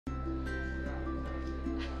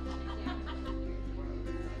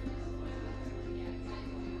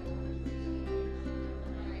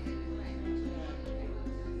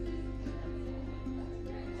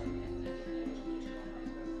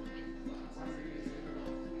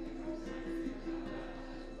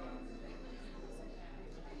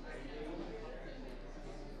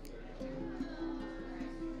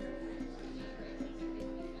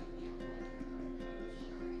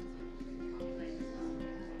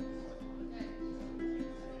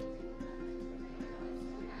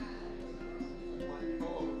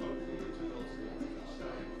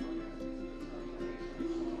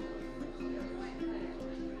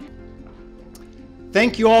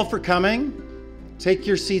Thank you all for coming. Take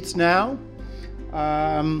your seats now.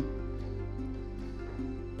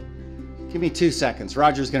 Give me 2 seconds.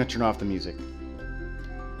 Roger's going to turn off the music.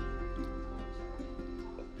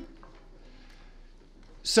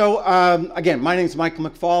 So again, my name is Michael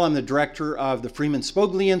McFall. I'm the director of the Freeman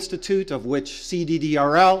Spogli Institute, of which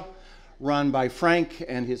CDDRL, run by Frank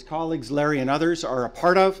and his colleagues, Larry and others, are a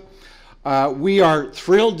part of. We are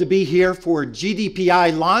thrilled to be here for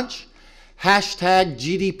GDPI launch, hashtag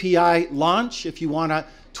GDPI launch if you want to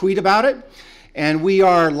tweet about it. And we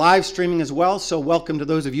are live streaming as well, so welcome to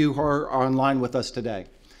those of you who are online with us today.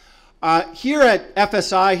 Here at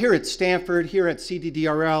FSI, here at Stanford, here at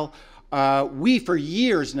CDDRL, we for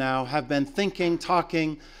years now have been thinking,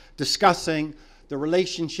 talking, discussing the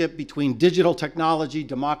relationship between digital technology,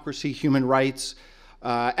 democracy, human rights,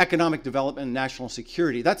 economic development, and national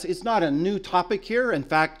security. It's not a new topic here. In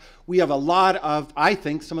fact, we have a lot of, I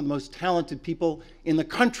think, some of the most talented people in the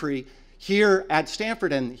country here at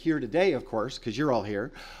Stanford and here today, of course, because you're all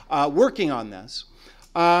here, working on this.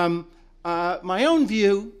 My own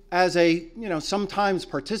view as a, sometimes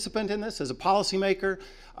participant in this, as a policymaker,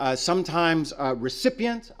 sometimes a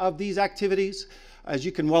recipient of these activities. As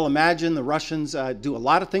you can well imagine, the Russians do a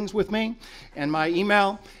lot of things with me and my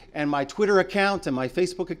email and my Twitter account and my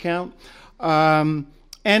Facebook account.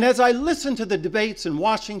 And as I listen to the debates in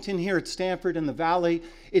Washington, here at Stanford in the Valley,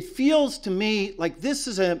 it feels to me like this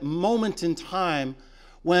is a moment in time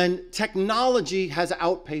when technology has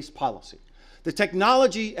outpaced policy. The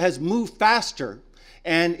technology has moved faster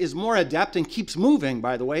and is more adept and keeps moving,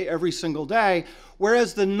 by the way, every single day,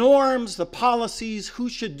 whereas the norms, the policies, who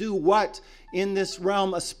should do what in this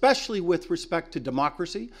realm, especially with respect to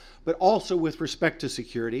democracy, but also with respect to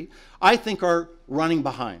security, I think are running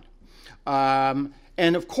behind.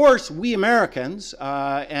 And of course, we Americans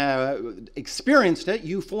experienced it,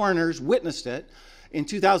 you foreigners witnessed it in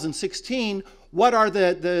 2016. What are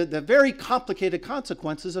the very complicated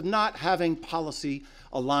consequences of not having policy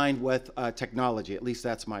aligned with technology? At least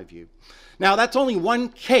that's my view. Now, that's only one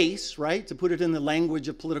case, right, to put it in the language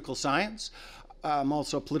of political science. I'm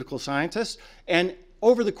also a political scientist. And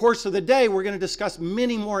over the course of the day, we're going to discuss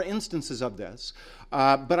many more instances of this.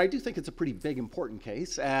 But I do think it's a pretty big, important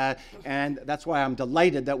case. And that's why I'm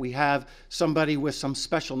delighted that we have somebody with some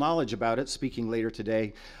special knowledge about it speaking later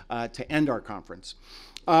today to end our conference.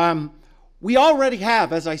 We already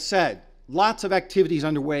have, as I said, lots of activities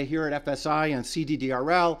underway here at FSI and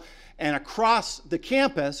CDDRL. And across the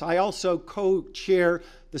campus, I also co-chair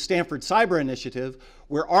the Stanford Cyber Initiative,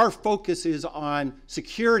 where our focus is on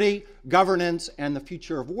security, governance, and the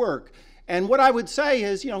future of work. And what I would say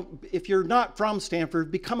is, if you're not from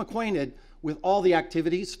Stanford, become acquainted with all the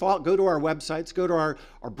activities. Go to our websites, go to our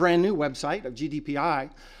brand new website of GDPI.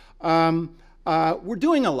 We're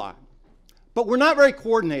doing a lot, but we're not very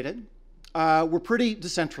coordinated. We're pretty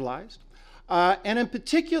decentralized. And in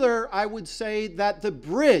particular, I would say that the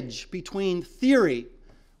bridge between theory,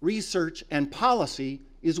 research, and policy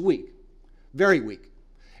is weak, very weak.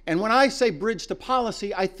 And when I say bridge to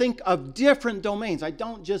policy, I think of different domains. I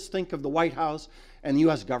don't just think of the White House and the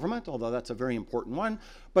US government, although that's a very important one,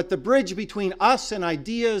 but the bridge between us and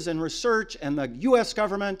ideas and research and the US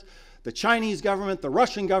government, the Chinese government, the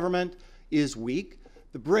Russian government is weak.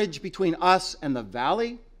 The bridge between us and the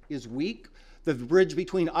Valley is weak. The bridge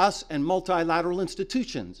between us and multilateral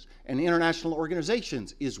institutions and international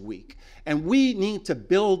organizations is weak. And we need to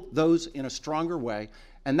build those in a stronger way.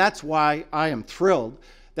 And that's why I am thrilled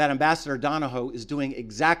that Ambassador Donahoe is doing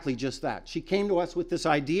exactly just that. She came to us with this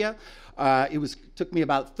idea. It took me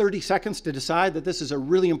about 30 seconds to decide that this is a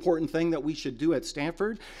really important thing that we should do at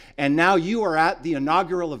Stanford. And now you are at the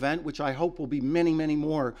inaugural event, which I hope will be many, many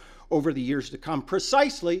more over the years to come,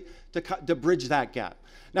 precisely to bridge that gap.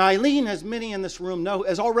 Now, Eileen, as many in this room know,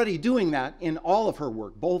 is already doing that in all of her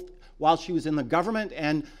work, both while she was in the government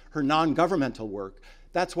and her non-governmental work.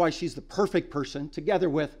 That's why she's the perfect person, together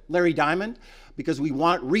with Larry Diamond, because we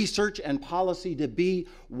want research and policy to be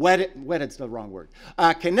wedded's the wrong word,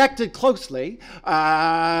 connected closely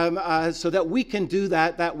so that we can do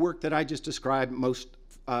that work that I just described most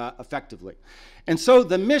effectively. And so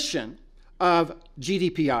the mission of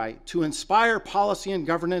GDPI to inspire policy and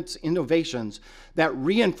governance innovations that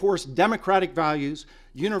reinforce democratic values,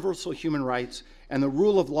 universal human rights, and the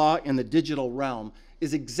rule of law in the digital realm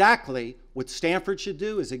is exactly what Stanford should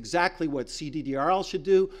do, is exactly what CDDRL should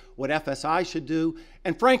do, what FSI should do,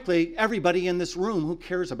 and frankly, everybody in this room who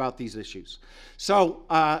cares about these issues. So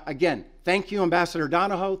again, thank you, Ambassador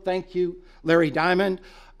Donahoe. Thank you, Larry Diamond.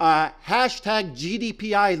 Hashtag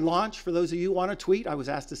GDPI launch, for those of you who want to tweet. I was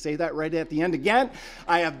asked to say that right at the end again.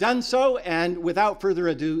 I have done so, and without further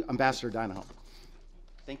ado, Ambassador Donahoe.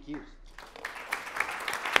 Thank you.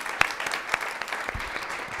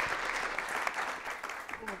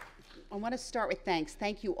 I want to start with thanks.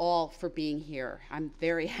 Thank you all for being here. I'm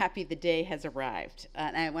very happy the day has arrived.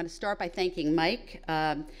 And I want to start by thanking Mike,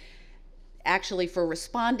 actually for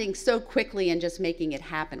responding so quickly and just making it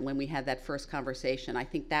happen when we had that first conversation. I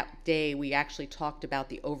think that day we actually talked about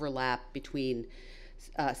the overlap between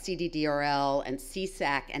CDDRL and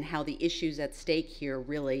CSAC and how the issues at stake here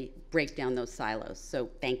really break down those silos. So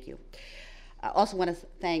thank you. I also want to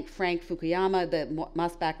thank Frank Fukuyama, the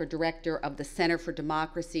Mosbacher Director of the Center for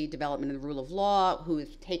Democracy, Development, and the Rule of Law, who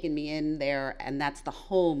has taken me in there, and that's the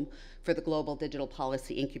home for the Global Digital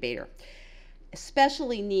Policy Incubator.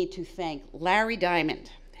 Especially need to thank Larry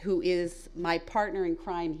Diamond, who is my partner in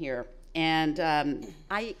crime here, and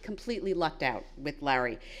I completely lucked out with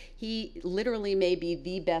Larry. He literally may be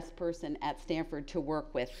the best person at Stanford to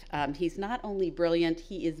work with. He's not only brilliant,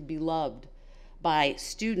 he is beloved by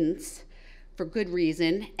students, for good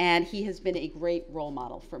reason, and he has been a great role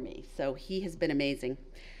model for me. So he has been amazing.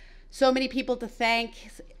 So many people to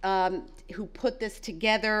thank who put this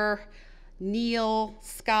together: Neil,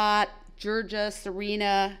 Scott, Georgia,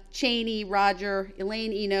 Serena, Cheney, Roger,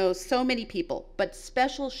 Elaine Enos, so many people. But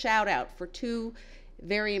special shout out for two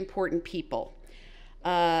very important people.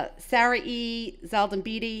 Sarah E.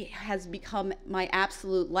 Zaldambidi has become my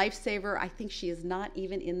absolute lifesaver. I think she is not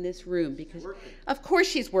even in this room because, of course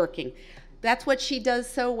she's working. That's what she does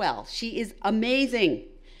so well. She is amazing.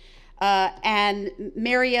 And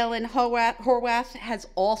Mary Ellen Horwath has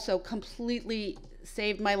also completely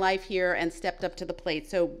saved my life here and stepped up to the plate.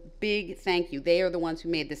 So big thank you. They are the ones who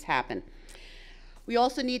made this happen. We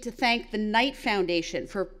also need to thank the Knight Foundation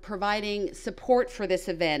for providing support for this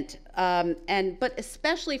event, but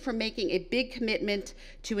especially for making a big commitment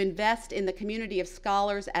to invest in the community of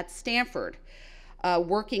scholars at Stanford,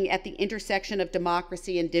 working at the intersection of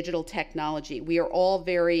democracy and digital technology. We are all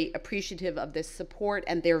very appreciative of this support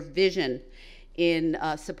and their vision in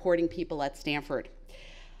supporting people at Stanford.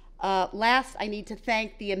 Last, I need to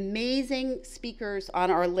thank the amazing speakers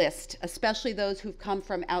on our list, especially those who've come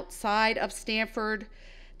from outside of Stanford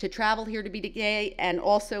to travel here to be today, and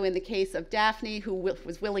also in the case of Daphne, who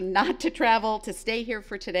was willing not to travel to stay here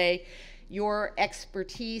for today. Your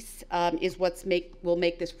expertise is what will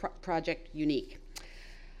make this project unique.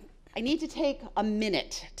 I need to take a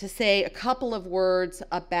minute to say a couple of words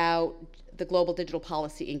about the Global Digital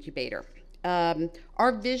Policy Incubator.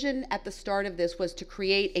 Our vision at the start of this was to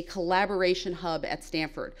create a collaboration hub at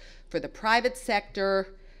Stanford for the private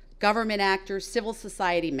sector, government actors, civil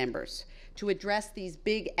society members to address these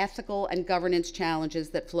big ethical and governance challenges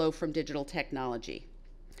that flow from digital technology,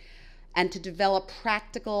 and to develop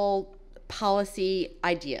practical policy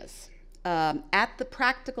ideas. At the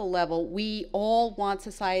practical level, we all want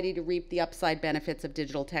society to reap the upside benefits of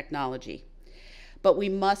digital technology. But we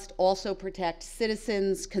must also protect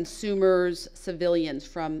citizens, consumers, civilians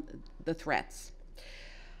from the threats.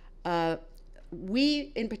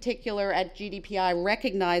 We, in particular, at GDPI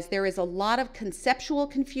recognize there is a lot of conceptual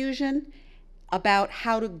confusion about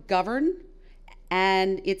how to govern,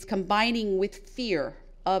 and it's combining with fear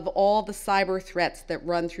of all the cyber threats that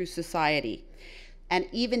run through society. And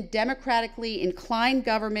even democratically inclined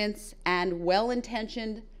governments and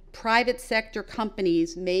well-intentioned private sector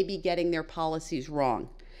companies may be getting their policies wrong.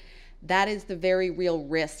 That is the very real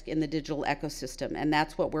risk in the digital ecosystem, and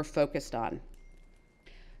that's what we're focused on.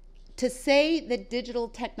 To say that digital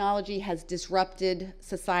technology has disrupted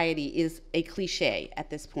society is a cliche at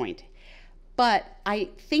this point, but I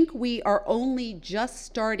think we are only just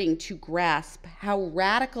starting to grasp how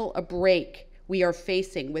radical a break we are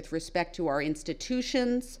facing with respect to our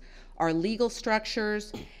institutions, our legal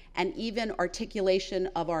structures, and even articulation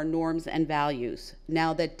of our norms and values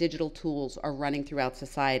now that digital tools are running throughout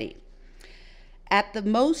society. At the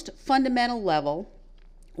most fundamental level,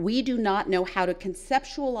 we do not know how to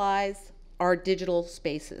conceptualize our digital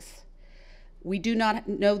spaces. We do not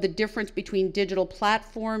know the difference between digital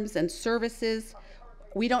platforms and services.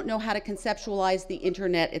 We don't know how to conceptualize the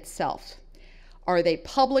internet itself. Are they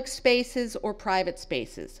public spaces or private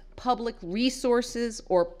spaces? Public resources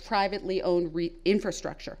or privately owned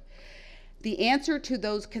infrastructure? The answer to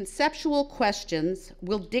those conceptual questions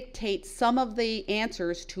will dictate some of the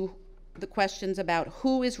answers to the questions about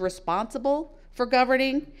who is responsible for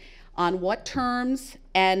governing, on what terms,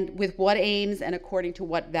 and with what aims, and according to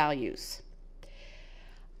what values.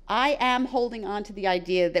 I am holding on to the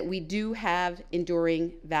idea that we do have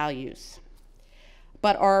enduring values,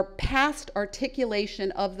 but our past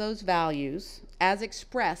articulation of those values, as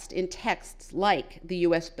expressed in texts like the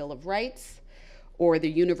US Bill of Rights or the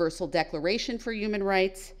Universal Declaration for Human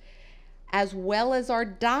Rights, as well as our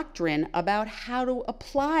doctrine about how to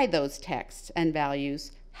apply those texts and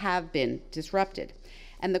values, have been disrupted.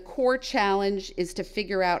 And the core challenge is to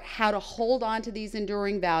figure out how to hold on to these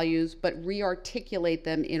enduring values, but re-articulate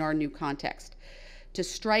them in our new context, to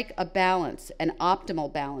strike a balance, an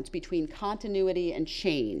optimal balance between continuity and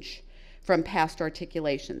change from past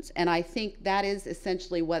articulations. And I think that is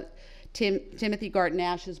essentially what Timothy Garton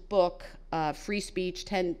Ash's book, Free Speech,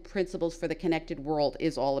 10 Principles for the Connected World,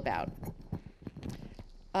 is all about.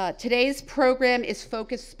 Today's program is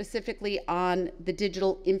focused specifically on the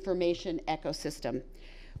digital information ecosystem.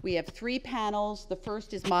 We have 3 panels. The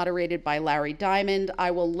first is moderated by Larry Diamond. I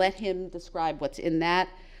will let him describe what's in that.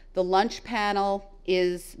 The lunch panel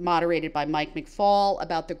is moderated by Mike McFall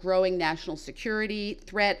about the growing national security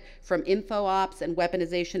threat from info ops and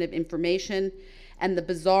weaponization of information, and the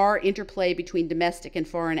bizarre interplay between domestic and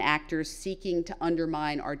foreign actors seeking to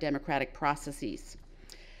undermine our democratic processes.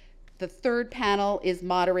 The third panel is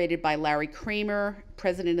moderated by Larry Kramer,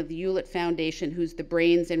 president of the Hewlett Foundation, who's the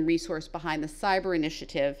brains and resource behind the Cyber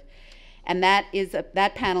Initiative. And that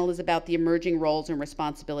panel is about the emerging roles and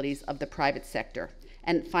responsibilities of the private sector.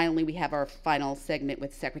 And finally, we have our final segment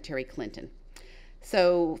with Secretary Clinton.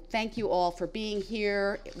 So thank you all for being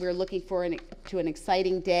here. We're looking forward to an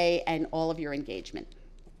exciting day and all of your engagement.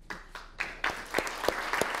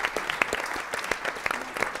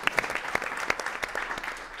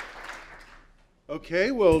 Okay,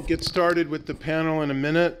 we'll get started with the panel in a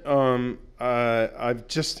minute. I've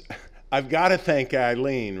got to thank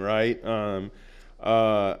Eileen, right?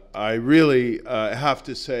 I really have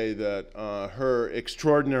to say that her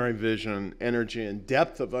extraordinary vision, energy, and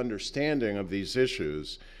depth of understanding of these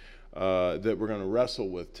issues that we're going to wrestle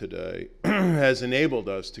with today has enabled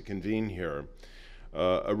us to convene here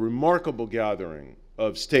a remarkable gathering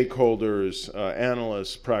of stakeholders,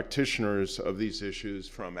 analysts, practitioners of these issues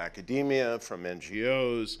from academia, from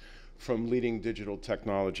NGOs, from leading digital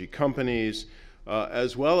technology companies,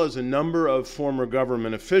 as well as a number of former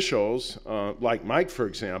government officials, like Mike, for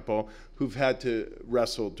example, who've had to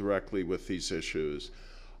wrestle directly with these issues.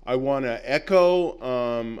 I want to echo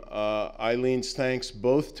Eileen's thanks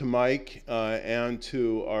both to Mike and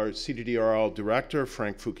to our CDDRL director,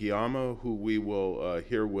 Frank Fukuyama, who we will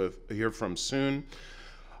hear from soon.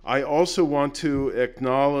 I also want to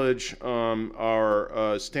acknowledge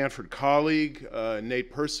our Stanford colleague,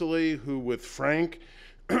 Nate Persily, who with Frank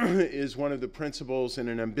is one of the principals in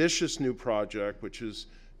an ambitious new project which has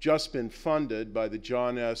just been funded by the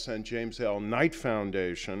John S. and James L. Knight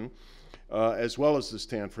Foundation, as well as the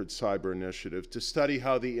Stanford Cyber Initiative, to study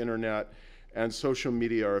how the internet and social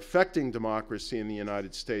media are affecting democracy in the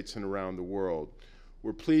United States and around the world.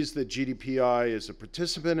 We're pleased that GDPI is a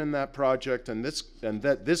participant in that project, and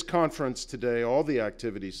that this conference today, all the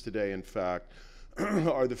activities today, in fact,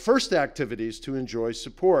 are the first activities to enjoy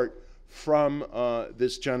support from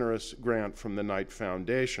this generous grant from the Knight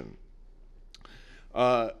Foundation.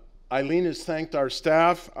 Eileen has thanked our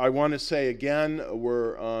staff. I want to say again,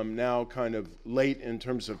 we're now kind of late in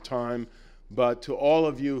terms of time, but to all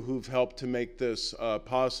of you who've helped to make this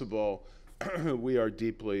possible, we are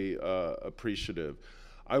deeply appreciative.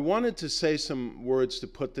 I wanted to say some words to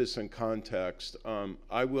put this in context.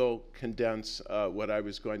 I will condense what I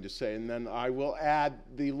was going to say, and then I will add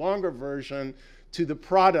the longer version to the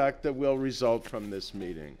product that will result from this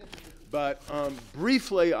meeting. But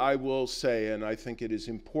briefly, I will say, and I think it is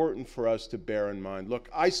important for us to bear in mind, look,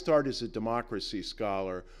 I start as a democracy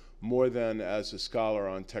scholar more than as a scholar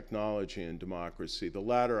on technology and democracy. The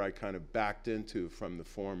latter I kind of backed into from the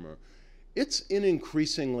former. It's an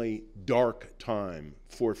increasingly dark time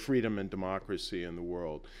for freedom and democracy in the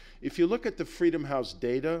world. If you look at the Freedom House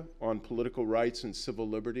data on political rights and civil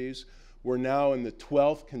liberties, we're now in the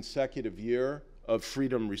 12th consecutive year of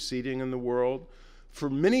freedom receding in the world. For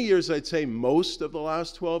many years, I'd say most of the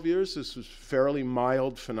last 12 years, this was a fairly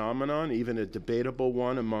mild phenomenon, even a debatable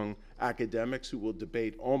one among academics who will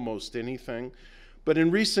debate almost anything. But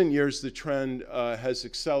in recent years, the trend has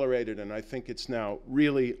accelerated, and I think it's now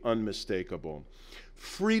really unmistakable.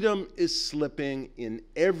 Freedom is slipping in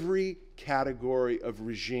every category of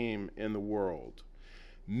regime in the world.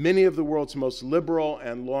 Many of the world's most liberal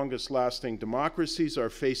and longest-lasting democracies are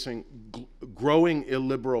facing growing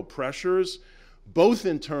illiberal pressures, both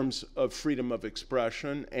in terms of freedom of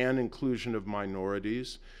expression and inclusion of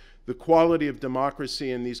minorities. The quality of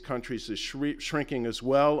democracy in these countries is shrinking as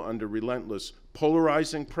well under relentless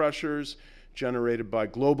polarizing pressures generated by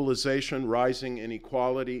globalization, rising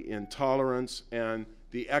inequality, intolerance, and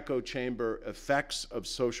the echo chamber effects of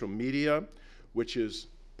social media, which is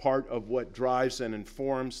part of what drives and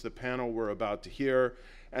informs the panel we're about to hear,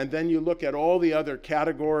 And then you look at all the other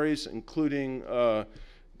categories, including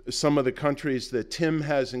some of the countries that Tim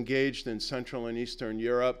has engaged in Central and Eastern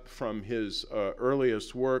Europe from his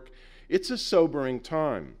earliest work. It's a sobering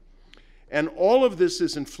time. And all of this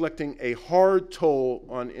is inflicting a hard toll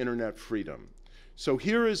on internet freedom. So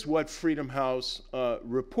here is what Freedom House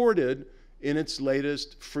reported in its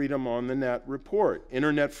latest Freedom on the Net report.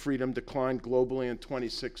 Internet freedom declined globally in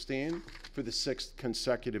 2016 for the 6th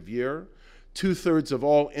consecutive year. 2/3 of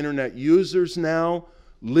all internet users now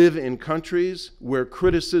live in countries where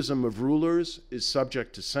criticism of rulers is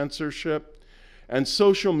subject to censorship. And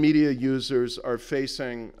social media users are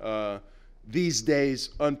facing, these days,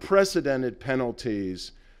 unprecedented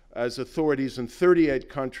penalties as authorities in 38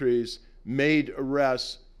 countries made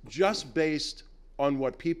arrests just based on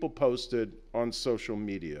what people posted on social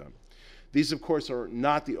media. These, of course, are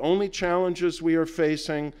not the only challenges we are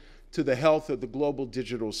facing to the health of the global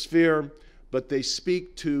digital sphere, but they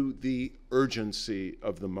speak to the urgency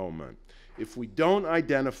of the moment. If we don't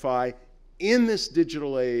identify in this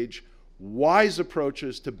digital age wise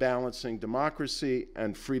approaches to balancing democracy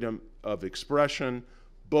and freedom of expression,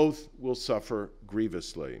 both will suffer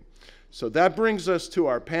grievously. So that brings us to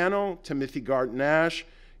our panel. Timothy Garton-Ash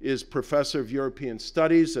is Professor of European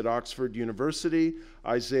Studies at Oxford University,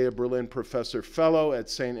 Isaiah Berlin Professor Fellow at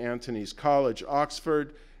St. Antony's College,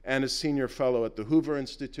 Oxford, and a Senior Fellow at the Hoover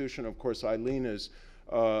Institution. Of course, Eileen has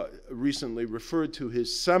recently referred to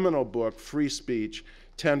his seminal book, Free Speech,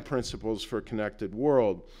 10 Principles for a Connected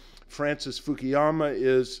World. Francis Fukuyama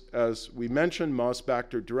is, as we mentioned,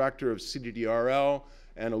 Moss-Bachter Director of CDDRL,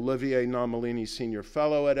 and Olivier Nomalini Senior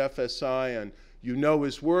Fellow at FSI, and you know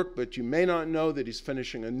his work, but you may not know that he's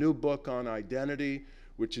finishing a new book on identity,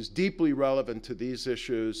 which is deeply relevant to these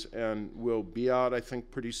issues and will be out, I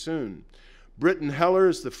think, pretty soon. Brittan Heller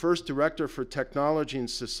is the first Director for Technology and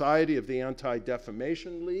Society of the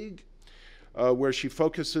Anti-Defamation League, where she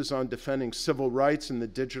focuses on defending civil rights in the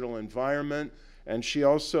digital environment. And she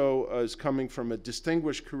also is coming from a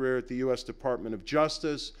distinguished career at the U.S. Department of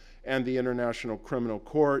Justice and the International Criminal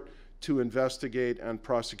Court to investigate and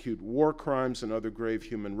prosecute war crimes and other grave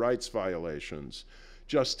human rights violations.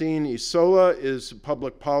 Justine Isola is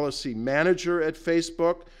Public Policy Manager at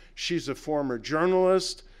Facebook. She's a former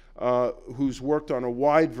journalist who's worked on a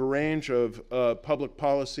wide range of public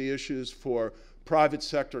policy issues for private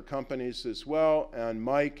sector companies as well. And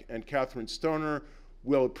Mike and Catherine Stoner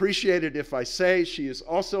will appreciate it if I say she is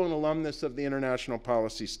also an alumnus of the International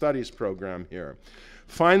Policy Studies program here.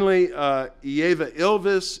 Finally, Ieva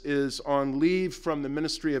Ilves is on leave from the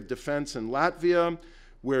Ministry of Defense in Latvia,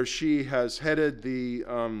 where she has headed the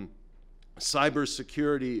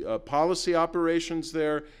cybersecurity policy operations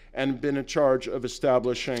there and been in charge of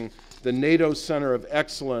establishing the NATO Center of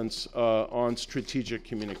Excellence on Strategic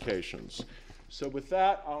Communications. So with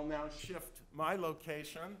that, I'll now shift my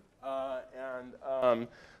location and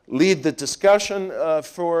lead the discussion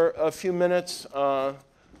for a few minutes,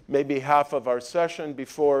 maybe half of our session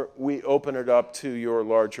before we open it up to your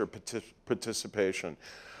larger participation.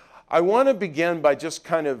 I want to begin by just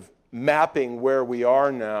kind of mapping where we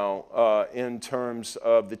are now in terms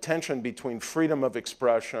of the tension between freedom of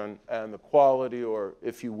expression and the quality, or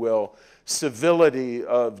if you will, civility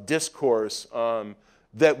of discourse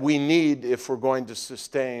that we need if we're going to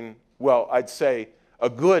sustain, well, I'd say a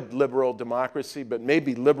good liberal democracy, but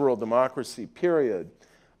maybe liberal democracy, period.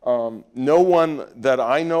 No one that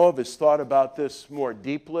I know of has thought about this more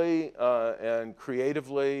deeply and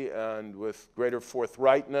creatively and with greater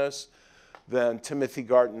forthrightness than Timothy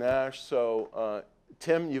Garton-Ash. So,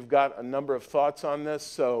 Tim, you've got a number of thoughts on this,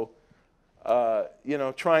 so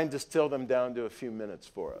try and distill them down to a few minutes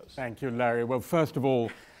for us. Thank you, Larry. Well, first of all,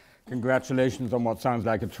 congratulations on what sounds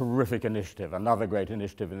like a terrific initiative, another great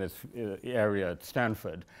initiative in this area at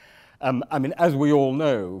Stanford. I mean, as we all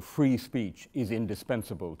know, free speech is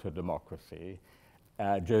indispensable to democracy.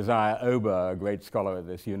 Josiah Ober, a great scholar at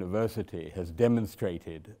this university, has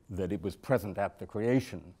demonstrated that it was present at the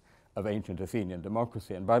creation of ancient Athenian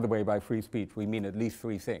democracy. And by the way, by free speech, we mean at least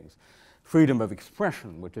three things. Freedom of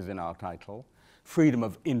expression, which is in our title, freedom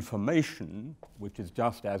of information, which is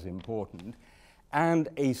just as important, and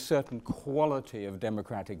a certain quality of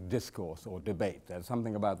democratic discourse or debate. There's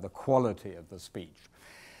something about the quality of the speech.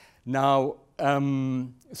 Now,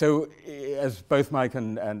 so as both Mike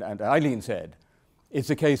and Eileen said, it's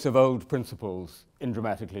a case of old principles in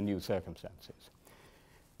dramatically new circumstances.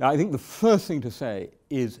 Now, I think the first thing to say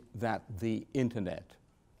is that the internet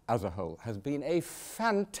as a whole has been a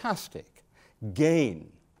fantastic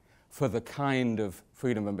gain for the kind of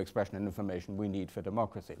freedom of expression and information we need for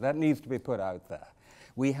democracy. That needs to be put out there.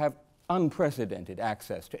 We have unprecedented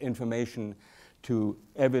access to information, to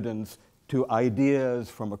evidence, to ideas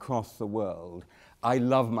from across the world. I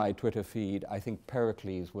love my Twitter feed. I think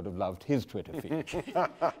Pericles would have loved his Twitter feed.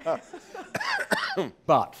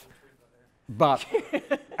 But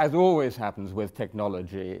as always happens with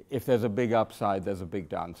technology, if there's a big upside, there's a big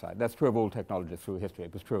downside. That's true of all technology through history.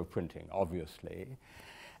 It was true of printing, obviously.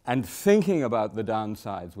 And thinking about the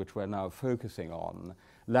downsides, which we're now focusing on,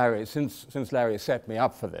 Larry, since Larry set me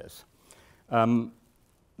up for this,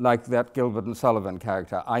 like that Gilbert and Sullivan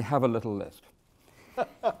character, I have a little list.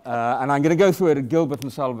 And I'm going to go through it at Gilbert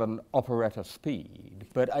and Sullivan operetta speed,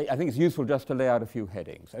 but I think it's useful just to lay out a few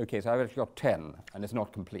headings. Okay, so I've actually got 10, and it's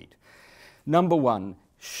not complete. Number one,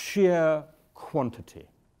 sheer quantity.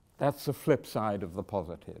 That's the flip side of the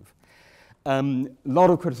positive. A lot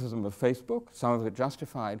of criticism of Facebook, some of it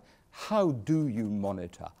justified. How do you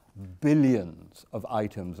monitor billions of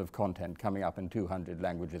items of content coming up in 200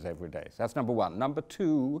 languages every day? So that's number one. Number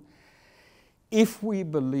two, if we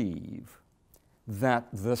believe that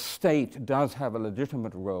the state does have a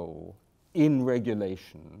legitimate role in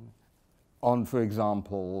regulation on, for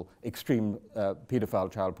example, extreme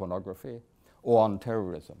pedophile child pornography or on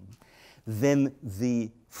terrorism, then the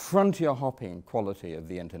frontier-hopping quality of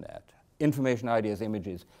the internet, information, ideas,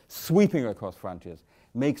 images, sweeping across frontiers,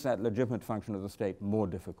 makes that legitimate function of the state more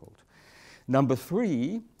difficult. Number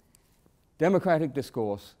three, democratic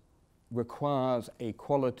discourse requires a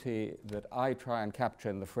quality that I try and capture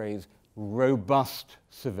in the phrase robust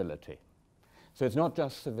civility. So it's not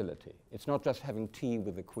just civility. It's not just having tea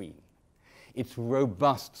with the Queen. It's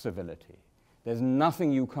robust civility. There's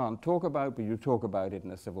nothing you can't talk about, but you talk about it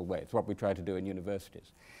in a civil way. It's what we try to do in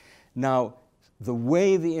universities. Now, the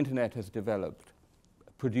way the internet has developed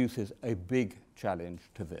produces a big challenge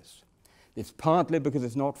to this. It's partly because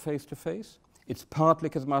it's not face-to-face. It's partly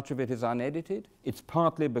because much of it is unedited. It's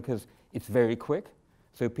partly because it's very quick,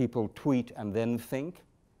 so people tweet and then think,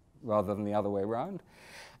 rather than the other way around.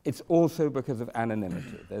 It's also because of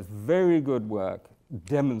anonymity. There's very good work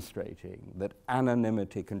demonstrating that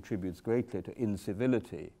anonymity contributes greatly to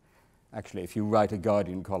incivility. Actually, if you write a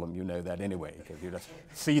Guardian column, you know that anyway, because you just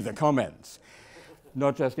see the comments.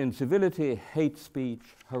 Not just incivility, hate speech,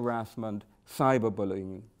 harassment,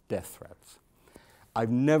 cyberbullying, death threats.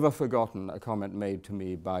 I've never forgotten a comment made to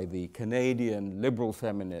me by the Canadian liberal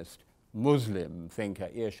feminist Muslim thinker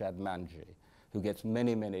Irshad Manji, who gets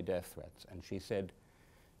many, many death threats. And she said,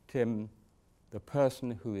 Tim, the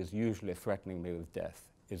person who is usually threatening me with death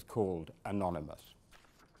is called anonymous.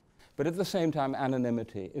 But at the same time,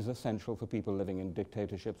 anonymity is essential for people living in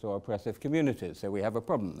dictatorships or oppressive communities, so we have a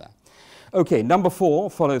problem there. Okay, number four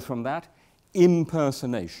follows from that,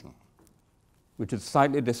 impersonation, which is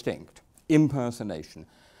slightly distinct. Impersonation.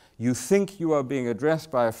 You think you are being addressed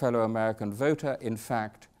by a fellow American voter. In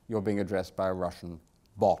fact, you're being addressed by a Russian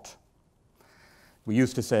bot. We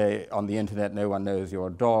used to say, on the internet, no one knows you're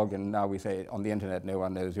a dog, and now we say, on the internet, no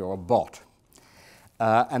one knows you're a bot.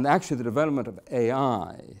 And actually, the development of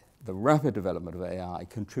AI, the rapid development of AI,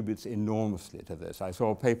 contributes enormously to this. I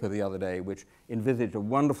saw a paper the other day which envisaged a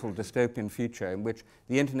wonderful dystopian future in which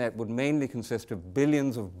the internet would mainly consist of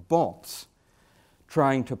billions of bots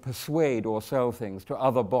trying to persuade or sell things to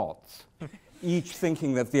other bots, each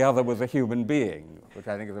thinking that the other was a human being, which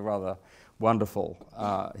I think is a rather wonderful,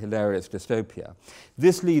 hilarious dystopia.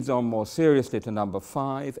 This leads on more seriously to number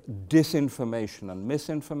five, disinformation and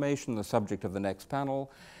misinformation, the subject of the next panel.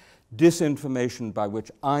 Disinformation, by which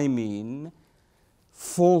I mean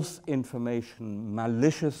false information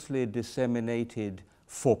maliciously disseminated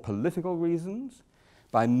for political reasons.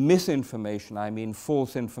 By misinformation, I mean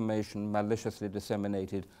false information maliciously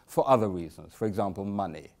disseminated for other reasons, for example,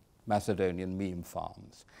 money, Macedonian meme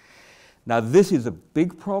farms. Now, this is a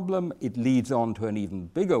big problem. It leads on to an even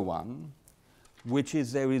bigger one, which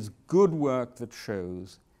is there is good work that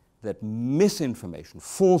shows that misinformation,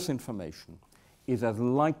 false information, is as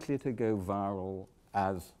likely to go viral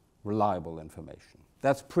as reliable information.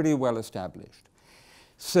 That's pretty well established.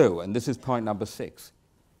 So, and this is point number 6,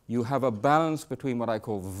 you have a balance between what I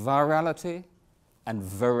call virality and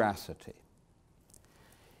veracity.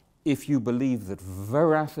 If you believe that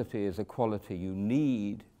veracity is a quality you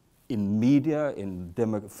need in media,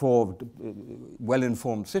 for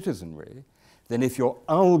well-informed citizenry, then if your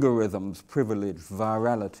algorithms privilege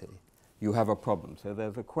virality, you have a problem. So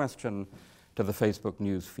there's a question to the Facebook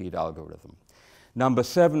news feed algorithm. Number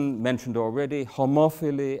 7, mentioned already,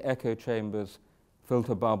 homophily, echo chambers,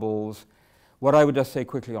 filter bubbles. What I would just say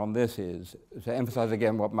quickly on this is, to emphasize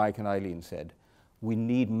again what Mike and Eileen said, we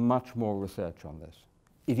need much more research on this.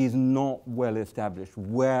 It is not well established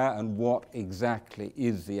where and what exactly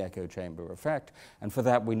is the echo chamber effect, and for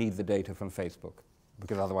that we need the data from Facebook.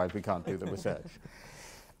 because otherwise we can't do the research.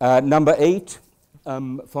 Number 8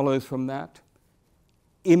 follows from that.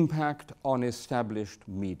 Impact on established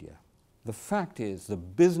media. The fact is, the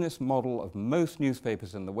business model of most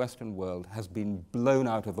newspapers in the Western world has been blown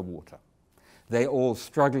out of the water. They're all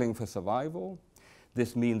struggling for survival.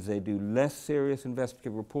 This means they do less serious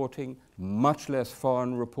investigative reporting, much less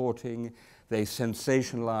foreign reporting. They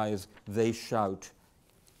sensationalize, they shout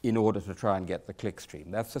in order to try and get the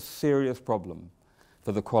clickstream. That's a serious problem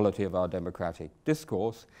for the quality of our democratic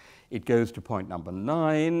discourse. It goes to point number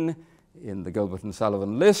 9 in the Gilbert and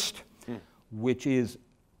Sullivan list, which is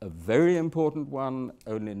a very important one,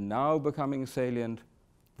 only now becoming salient,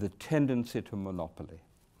 the tendency to monopoly.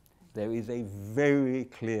 There is a very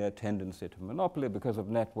clear tendency to monopoly because of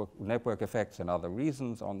network effects and other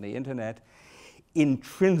reasons on the internet.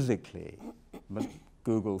 Intrinsically,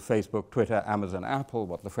 Google, Facebook, Twitter, Amazon, Apple,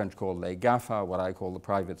 what the French call les GAFA, what I call the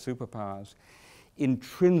private superpowers,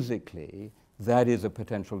 intrinsically, that is a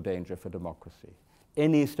potential danger for democracy.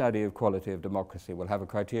 Any study of quality of democracy will have a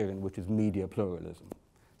criterion which is media pluralism.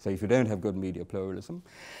 So if you don't have good media pluralism.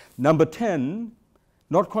 Number 10,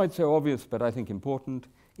 not quite so obvious, but I think important,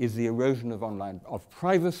 is the erosion of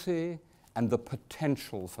privacy and the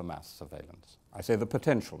potential for mass surveillance. I say the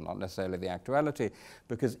potential, not necessarily the actuality,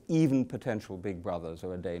 because even potential big brothers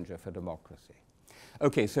are a danger for democracy.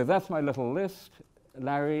 Okay, so that's my little list,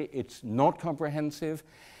 Larry. It's not comprehensive.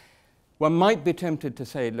 One might be tempted to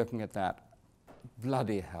say, looking at that,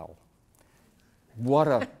 bloody hell. What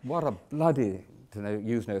a bloody, to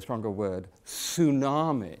use no stronger word,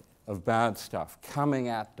 tsunami of bad stuff coming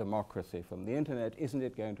at democracy from the internet. Isn't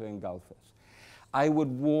it going to engulf us? I would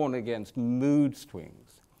warn against mood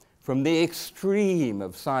swings from the extreme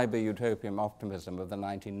of cyber utopian optimism of the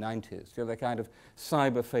 1990s to the kind of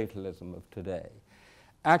cyber fatalism of today.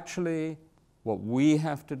 Actually, what we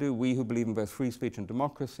have to do, we who believe in both free speech and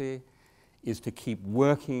democracy, is to keep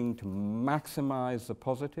working to maximize the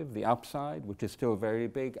positive, the upside, which is still very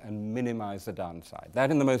big, and minimize the downside.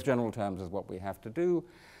 That, in the most general terms, is what we have to do.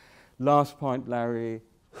 Last point, Larry,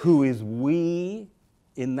 who is we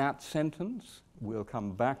in that sentence? We'll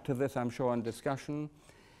come back to this, I'm sure, in discussion.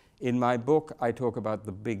 In my book, I talk about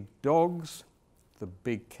the big dogs, the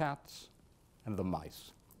big cats, and the mice.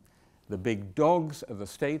 The big dogs are the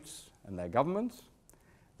states and their governments.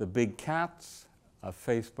 The big cats are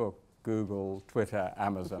Facebook, Google, Twitter,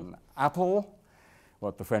 Amazon, Apple,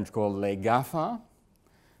 what the French call les GAFA.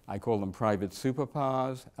 I call them private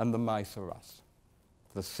superpowers, and the mice are us,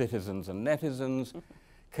 the citizens and netizens,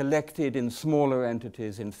 collected in smaller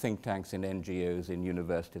entities, in think tanks, in NGOs, in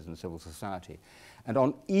universities and civil society. And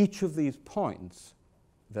on each of these points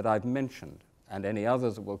that I've mentioned, and any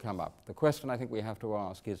others that will come up, the question I think we have to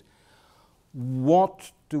ask is,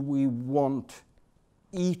 what do we want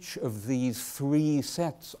each of these 3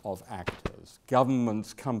 sets of actors,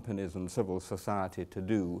 governments, companies, and civil society, to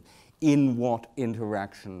do in what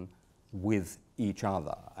interaction with each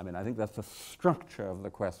other? I mean, I think that's the structure of the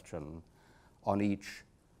question on each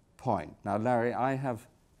point. Now, Larry, I have,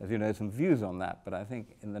 as you know, some views on that, but I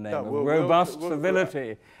think in the name of robust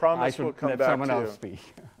civility, I should let someone else speak.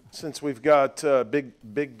 Since we've got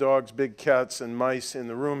big dogs, big cats, and mice in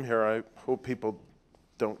the room here, I hope people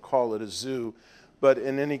don't call it a zoo. But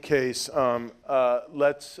in any case,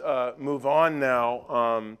 let's move on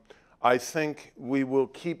now. I think we will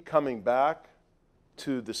keep coming back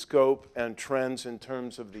to the scope and trends in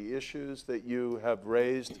terms of the issues that you have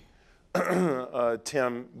raised,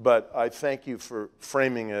 Tim, but I thank you for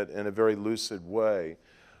framing it in a very lucid way.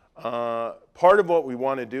 Part of what we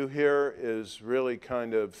want to do here is really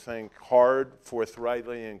kind of think hard,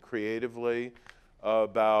 forthrightly, and creatively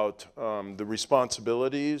about the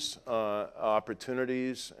responsibilities,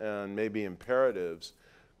 opportunities, and maybe imperatives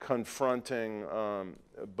confronting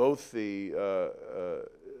both the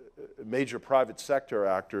major private sector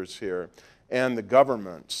actors here and the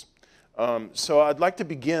governments. So I'd like to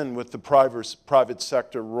begin with the private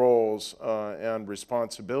sector roles and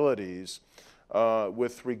responsibilities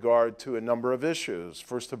with regard to a number of issues.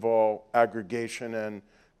 First of all, aggregation and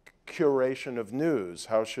curation of news.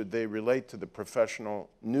 How should they relate to the professional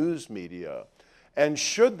news media? And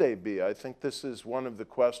should they be, I think this is one of the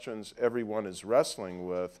questions everyone is wrestling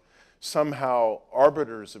with, somehow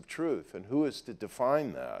arbiters of truth, and who is to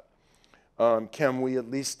define that? Can we at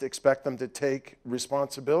least expect them to take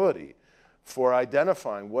responsibility for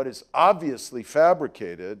identifying what is obviously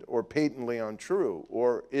fabricated or patently untrue,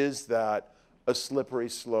 or is that a slippery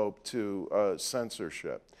slope to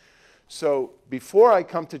censorship? So before I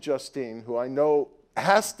come to Justine, who I know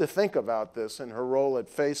has to think about this in her role at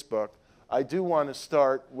Facebook, I do want to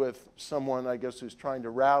start with someone, I guess, who's trying to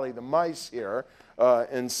rally the mice here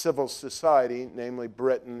in civil society, namely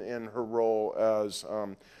Brittan in her role as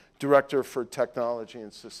Director for Technology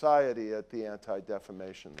and Society at the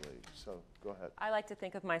Anti-Defamation League. So go ahead. I like to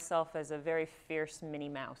think of myself as a very fierce Minnie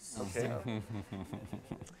Mouse. Okay. So.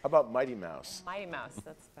 How about Mighty Mouse? Mighty Mouse,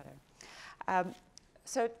 that's better.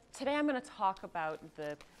 So today I'm going to talk about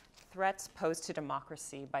the threats posed to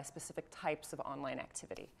democracy by specific types of online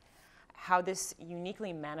activity, how this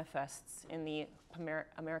uniquely manifests in the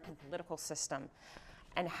American political system,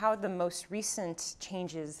 and how the most recent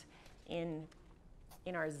changes in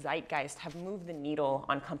our zeitgeist have moved the needle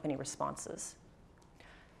on company responses.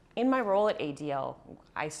 In my role at ADL,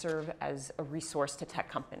 I serve as a resource to tech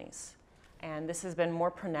companies. And this has been more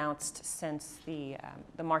pronounced since the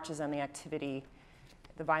marches and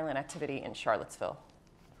the violent activity in Charlottesville.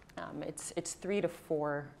 It's 3 to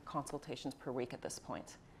 4 consultations per week at this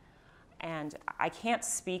point. And I can't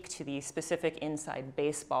speak to the specific inside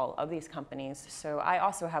baseball of these companies, so I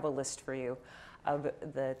also have a list for you of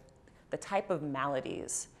the type of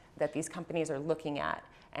maladies that these companies are looking at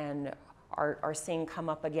and are seeing come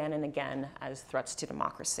up again and again as threats to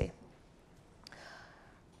democracy.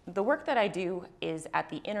 The work that I do is at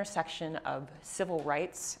the intersection of civil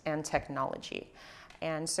rights and technology.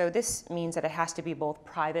 And so this means that it has to be both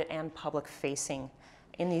private and public facing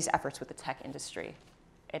in these efforts with the tech industry.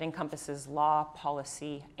 It encompasses law,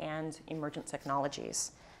 policy, and emergent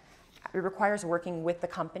technologies. It requires working with the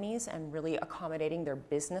companies and really accommodating their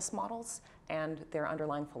business models and their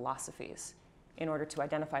underlying philosophies in order to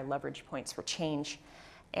identify leverage points for change,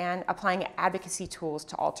 and applying advocacy tools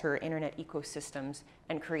to alter internet ecosystems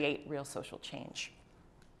and create real social change.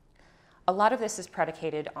 A lot of this is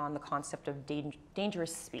predicated on the concept of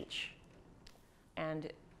dangerous speech.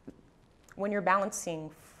 And when you're balancing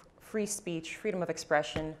free speech, freedom of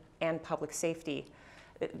expression, and public safety,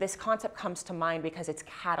 this concept comes to mind because it's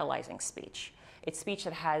catalyzing speech. It's speech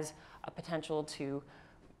that has a potential to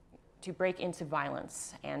break into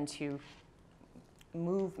violence and to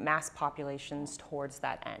move mass populations towards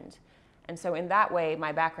that end. And so in that way,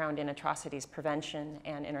 my background in atrocities prevention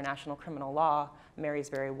and international criminal law marries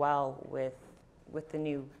very well with the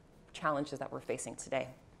new challenges that we're facing today.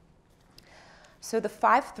 So the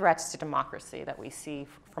 5 threats to democracy that we see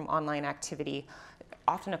from online activity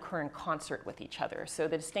often occur in concert with each other. So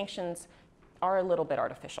the distinctions are a little bit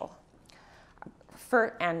artificial.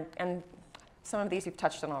 And some of these you've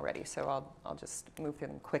touched on already, so I'll just move through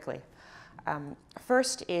them quickly.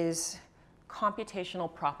 First is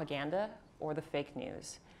computational propaganda, or the fake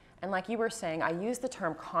news. And like you were saying, I use the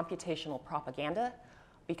term computational propaganda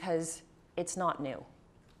because it's not new.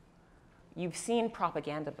 You've seen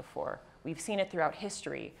propaganda before. We've seen it throughout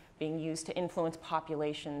history being used to influence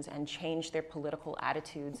populations and change their political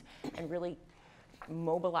attitudes and really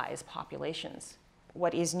mobilize populations.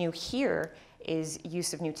 What is new here is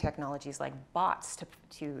use of new technologies like bots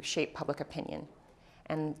to shape public opinion,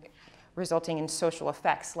 and resulting in social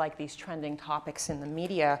effects like these trending topics in the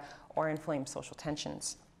media or inflame social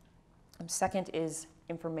tensions. Second is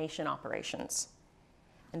information operations.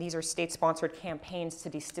 And these are state-sponsored campaigns to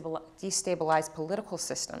destabilize political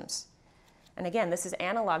systems. And again, this is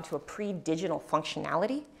analog to a pre-digital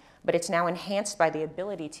functionality, but it's now enhanced by the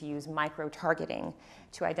ability to use micro-targeting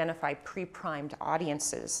to identify pre-primed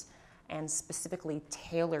audiences and specifically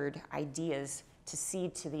tailored ideas to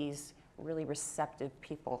seed to these really receptive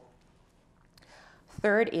people.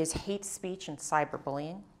 Third is hate speech and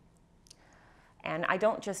cyberbullying. And I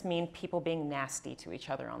don't just mean people being nasty to each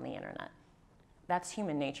other on the internet. That's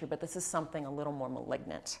human nature, but this is something a little more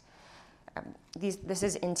malignant. This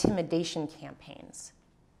is intimidation campaigns.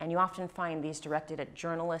 And you often find these directed at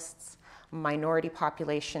journalists, minority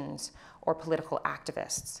populations, or political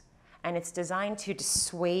activists. And it's designed to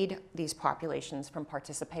dissuade these populations from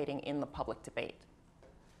participating in the public debate.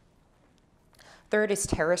 Third is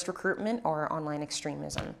terrorist recruitment or online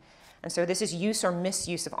extremism. And so this is use or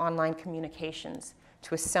misuse of online communications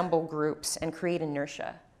to assemble groups and create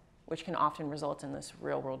inertia, which can often result in this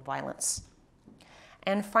real-world violence.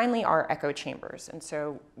 And finally are echo chambers. And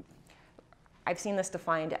so I've seen this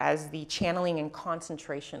defined as the channeling and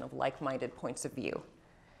concentration of like-minded points of view.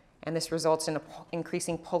 And this results in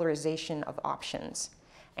increasing polarization of options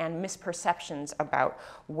and misperceptions about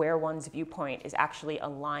where one's viewpoint is actually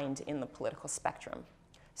aligned in the political spectrum.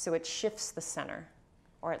 So it shifts the center,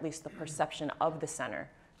 or at least the perception of the center,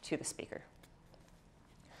 to the speaker.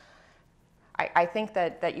 I think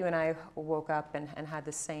that you and I woke up and had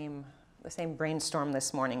the same brainstorm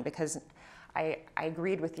this morning, because I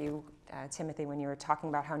agreed with you, Timothy, when you were talking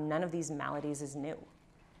about how none of these maladies is new.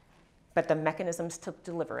 But the mechanisms to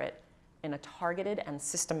deliver it in a targeted and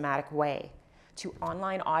systematic way to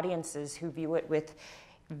online audiences who view it with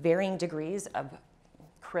varying degrees of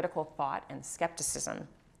critical thought and skepticism.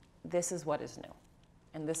 This is what is new,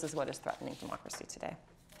 and this is what is threatening democracy today.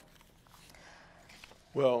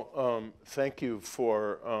 Well, thank you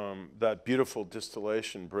for that beautiful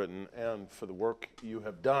distillation, Brittan, and for the work you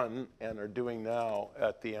have done and are doing now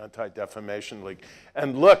at the Anti-Defamation League.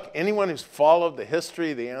 And look, anyone who's followed the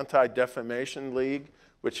history of the Anti-Defamation League,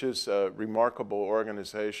 which is a remarkable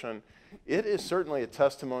organization, it is certainly a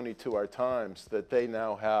testimony to our times that they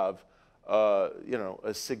now have, you know,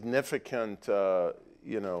 a significant,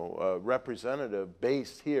 you know, representative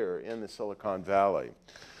based here in the Silicon Valley.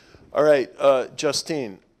 All right,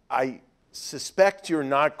 Justine, I suspect you're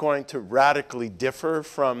not going to radically differ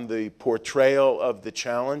from the portrayal of the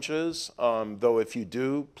challenges, though if you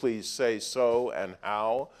do, please say so and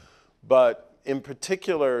how. But in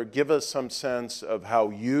particular, give us some sense of how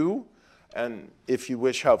you, and if you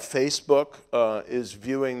wish, how Facebook is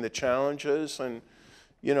viewing the challenges, and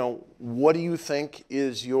you know, what do you think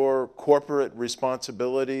is your corporate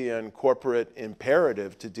responsibility and corporate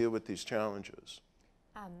imperative to deal with these challenges?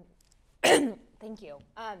 Thank you.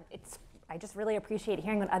 I just really appreciate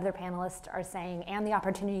hearing what other panelists are saying and the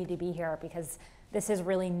opportunity to be here, because this is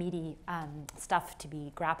really meaty stuff to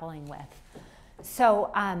be grappling with.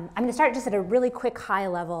 So I'm going to start just at a really quick high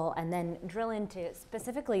level and then drill into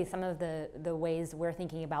specifically some of the ways we're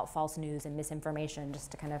thinking about false news and misinformation,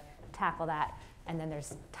 just to kind of tackle that. And then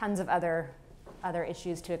there's tons of other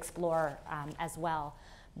issues to explore as well.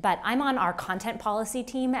 But I'm on our content policy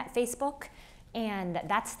team at Facebook, and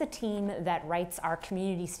that's the team that writes our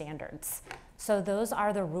community standards. So those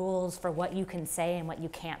are the rules for what you can say and what you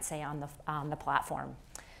can't say on the platform.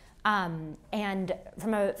 And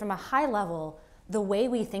from a high level, the way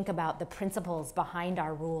we think about the principles behind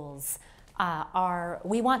our rules are,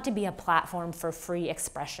 we want to be a platform for free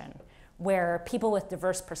expression, where people with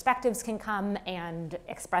diverse perspectives can come and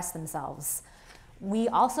express themselves. We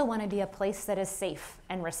also want to be a place that is safe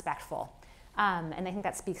and respectful. And I think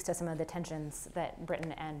that speaks to some of the tensions that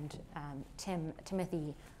Brittan and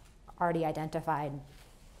Timothy already identified.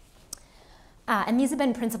 And these have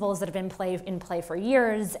been principles that have been in play for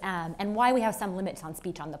years, and why we have some limits on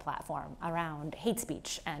speech on the platform around hate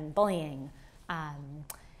speech and bullying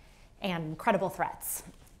and credible threats.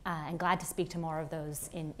 And glad to speak to more of those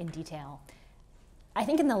in detail. I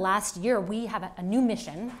think in the last year, we have a new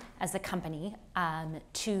mission as a company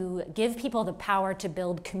to give people the power to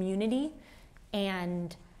build community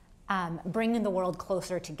and bring the world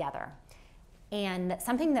closer together. And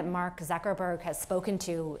something that Mark Zuckerberg has spoken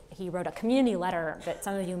to, he wrote a community letter that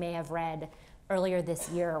some of you may have read earlier this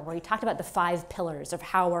year, where he talked about the 5 pillars of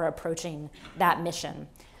how we're approaching that mission.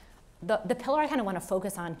 The pillar I kind of want to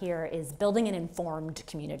focus on here is building an informed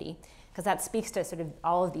community, because that speaks to sort of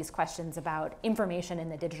all of these questions about information in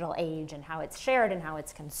the digital age and how it's shared and how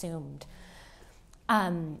it's consumed.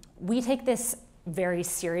 We take this very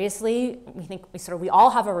seriously. We think we all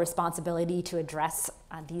have a responsibility to address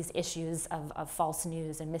these issues of false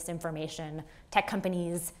news and misinformation, tech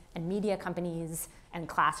companies and media companies and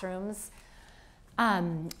classrooms.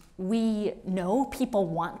 We know people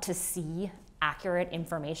want to see accurate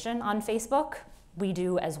information on Facebook. We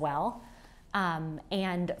do as well.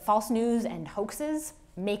 And false news and hoaxes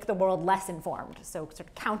make the world less informed, so sort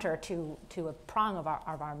of counter to a prong of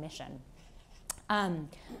our mission.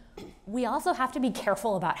 We also have to be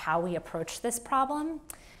careful about how we approach this problem.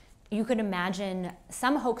 You could imagine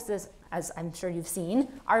some hoaxes, as I'm sure you've seen,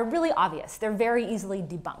 are really obvious. They're very easily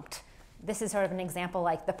debunked. This is sort of an example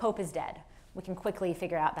like the Pope is dead. We can quickly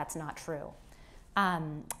figure out that's not true.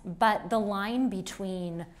 But the line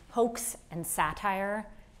between hoax and satire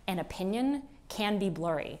and opinion can be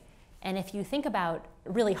blurry. And if you think about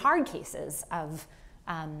really hard cases of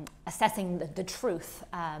assessing the truth,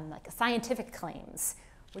 like scientific claims.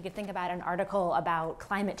 We could think about an article about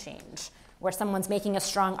climate change, where someone's making a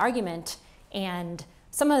strong argument and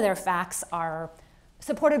some of their facts are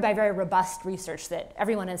supported by very robust research that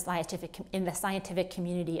everyone in the scientific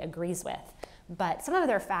community agrees with. But some of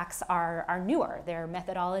their facts are newer. Their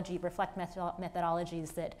reflect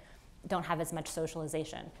methodologies that don't have as much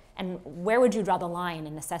socialization. And where would you draw the line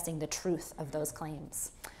in assessing the truth of those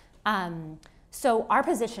claims? So our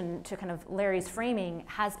position, to kind of Larry's framing,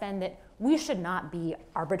 has been that we should not be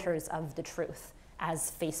arbiters of the truth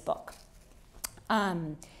as Facebook.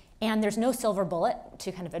 And there's no silver bullet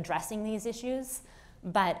to kind of addressing these issues,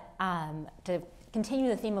 but to continue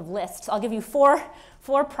the theme of lists, I'll give you four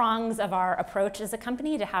prongs of our approach as a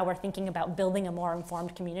company to how we're thinking about building a more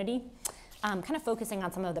informed community, kind of focusing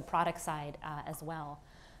on some of the product side as well.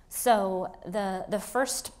 So the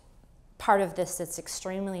first part of this that's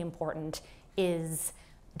extremely important is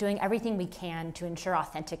doing everything we can to ensure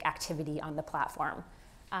authentic activity on the platform.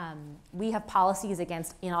 We have policies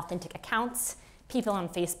against inauthentic accounts. People on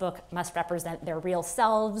Facebook must represent their real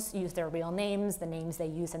selves, use their real names, the names they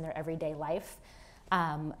use in their everyday life.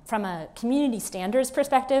 From a community standards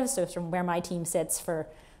perspective, so from where my team sits, for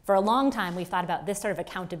a long time we've thought about this sort of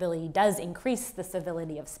accountability does increase the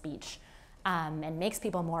civility of speech and makes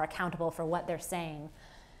people more accountable for what they're saying.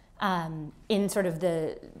 In sort of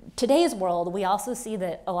today's world, we also see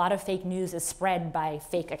that a lot of fake news is spread by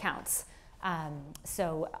fake accounts.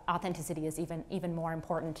 So authenticity is even more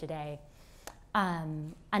important today.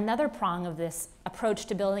 Another prong of this approach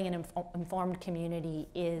to building an informed community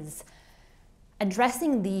is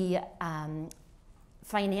addressing the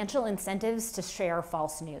financial incentives to share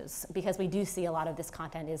false news, because we do see a lot of this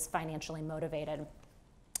content is financially motivated.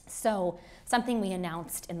 So something we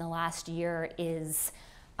announced in the last year is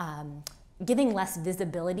giving less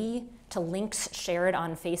visibility to links shared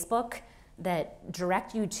on Facebook that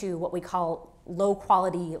direct you to what we call low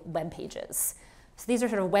quality web pages. So these are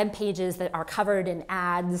sort of web pages that are covered in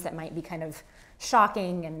ads that might be kind of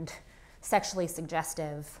shocking and sexually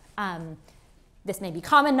suggestive. This may be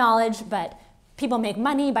common knowledge, but people make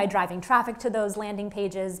money by driving traffic to those landing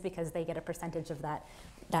pages because they get a percentage of that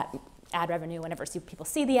ad revenue whenever people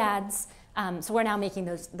see the ads. So we're now making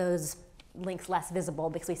those links less visible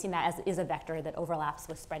because we've seen that as a vector that overlaps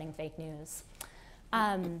with spreading fake news.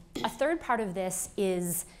 A third part of this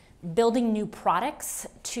is building new products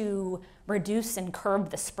to reduce and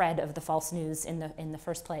curb the spread of the false news in the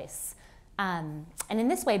first place. And in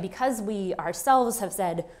this way, because we ourselves have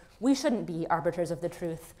said we shouldn't be arbiters of the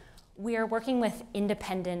truth, we are working with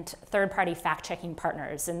independent third-party fact-checking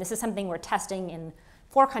partners. And this is something we're testing in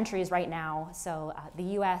 4 countries right now, so the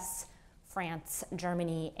US, France,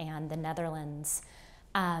 Germany, and the Netherlands.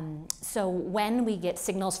 So when we get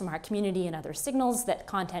signals from our community and other signals that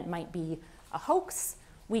content might be a hoax,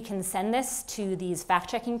 we can send this to these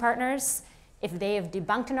fact-checking partners. If they have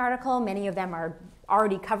debunked an article, many of them are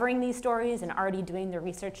already covering these stories and already doing the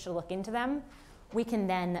research to look into them. We can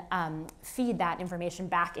then feed that information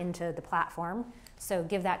back into the platform, so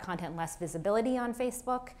give that content less visibility on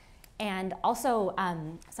Facebook. And also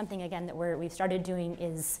something, again, that we've started doing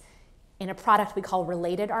is in a product we call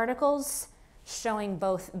related articles, showing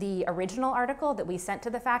both the original article that we sent to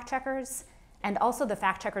the fact checkers and also the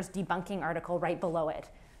fact checkers debunking article right below it,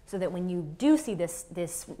 so that when you do see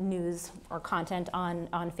this news or content on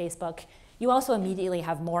Facebook, you also immediately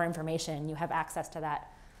have more information. You have access to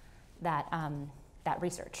that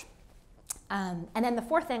research. And then the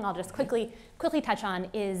fourth thing I'll just quickly touch on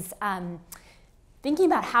is thinking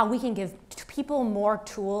about how we can give people more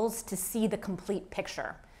tools to see the complete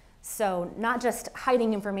picture. So not just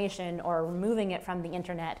hiding information or removing it from the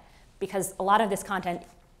internet, because a lot of this content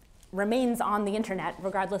remains on the internet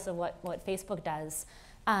regardless of what Facebook does,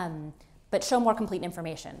 but show more complete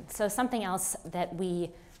information. So something else that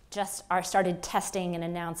we just started testing and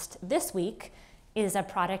announced this week is a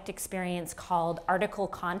product experience called Article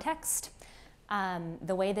Context.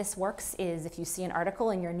 The way this works is if you see an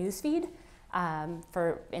article in your newsfeed,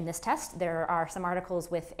 in this test, there are some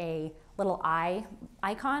articles with a little eye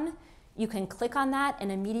icon. You can click on that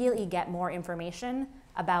and immediately get more information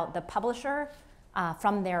about the publisher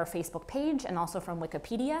from their Facebook page and also from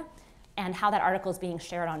Wikipedia, and how that article is being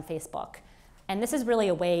shared on Facebook. And this is really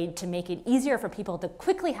a way to make it easier for people to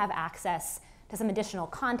quickly have access to some additional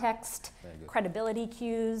context, credibility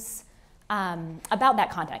cues about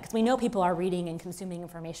that content, because we know people are reading and consuming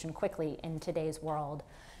information quickly in today's world.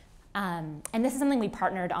 And this is something we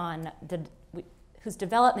partnered on, whose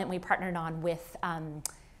development we partnered on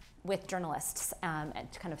with journalists,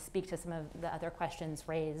 and to kind of speak to some of the other questions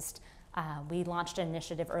raised. We launched an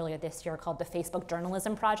initiative earlier this year called the Facebook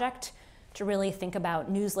Journalism Project to really think about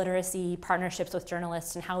news literacy, partnerships with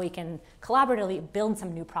journalists, and how we can collaboratively build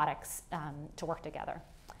some new products to work together.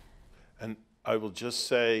 And I will just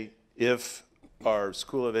say, if our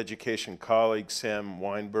School of Education colleague, Sam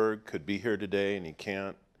Weinberg, could be here today and he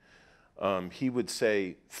can't, he would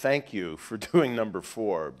say thank you for doing number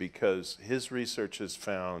 4, because his research has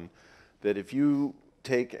found that if you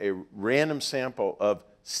take a random sample of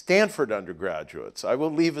Stanford undergraduates, I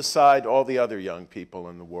will leave aside all the other young people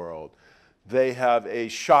in the world, they have a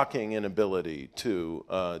shocking inability to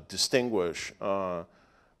distinguish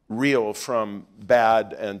real from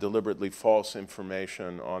bad and deliberately false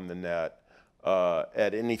information on the net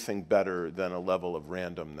at anything better than a level of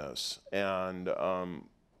randomness. And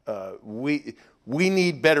we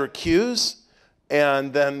need better cues,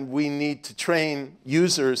 and then we need to train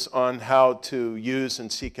users on how to use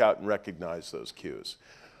and seek out and recognize those cues.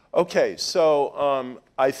 Okay, so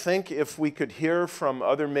I think if we could hear from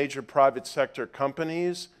other major private sector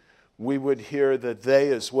companies, we would hear that they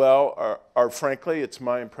as well are frankly, it's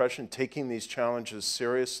my impression, taking these challenges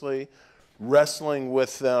seriously, wrestling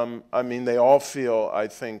with them. I mean, they all feel, I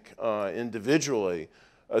think, individually,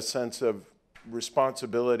 a sense of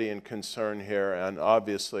responsibility and concern here, and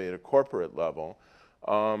obviously at a corporate level.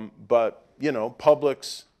 But, you know,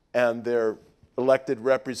 publics and their elected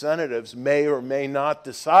representatives may or may not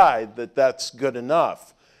decide that that's good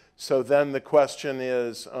enough. So then the question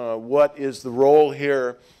is, what is the role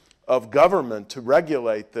here of government to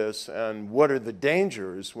regulate this, and what are the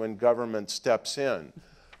dangers when government steps in?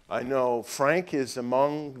 I know Frank is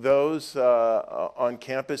among those on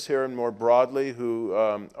campus here and more broadly who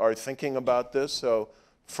are thinking about this. So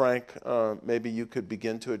Frank, maybe you could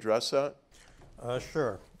begin to address that.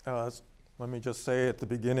 Sure. Let me just say at the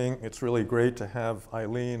beginning, it's really great to have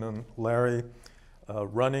Eileen and Larry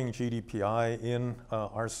running GDPI in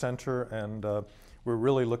our center, and we're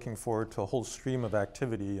really looking forward to a whole stream of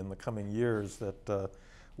activity in the coming years that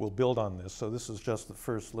will build on this. So this is just the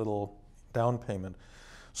first little down payment.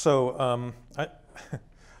 So,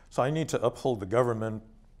 so I need to uphold the government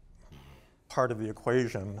part of the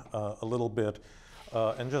equation a little bit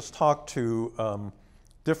and just talk to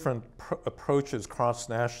different approaches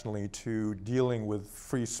cross-nationally to dealing with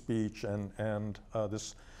free speech and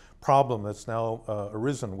this problem that's now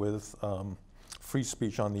arisen with free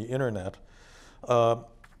speech on the internet.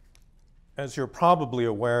 As you're probably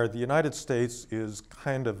aware, the United States is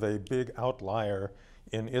kind of a big outlier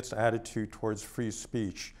in its attitude towards free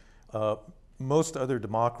speech. Most other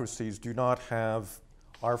democracies do not have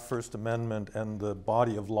our First Amendment and the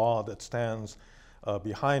body of law that stands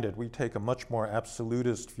behind it. We take a much more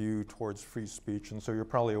absolutist view towards free speech, and so you're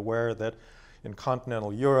probably aware that in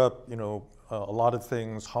continental Europe, you know, a lot of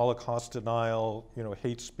things, Holocaust denial, you know,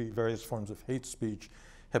 hate speech, various forms of hate speech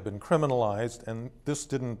have been criminalized, and this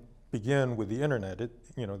didn't begin with the internet.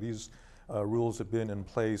 You know, these rules have been in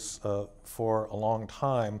place for a long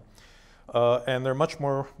time, and they're much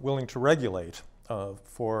more willing to regulate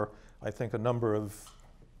for, I think, a number of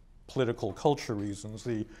political culture reasons.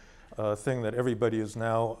 The thing that everybody is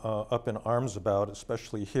now up in arms about,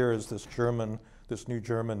 especially here, is this new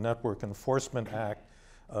German Network Enforcement Act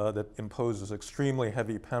that imposes extremely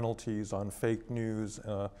heavy penalties on fake news.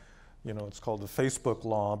 You know, it's called the Facebook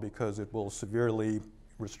law because it will severely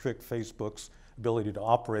restrict Facebook's ability to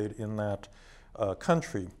operate in that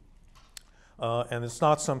country. And it's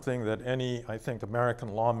not something that any, I think, American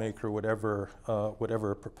lawmaker would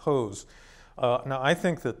ever propose. Now, I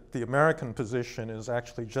think that the American position is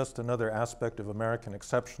actually just another aspect of American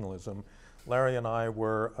exceptionalism. Larry and I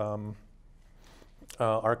were,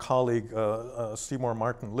 our colleague Seymour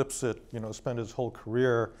Martin Lipset, you know, spent his whole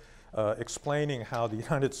career explaining how the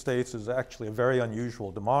United States is actually a very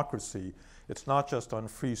unusual democracy. It's not just on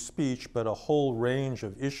free speech, but a whole range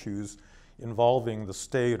of issues involving the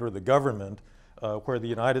state or the government, where the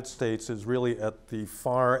United States is really at the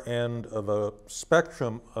far end of a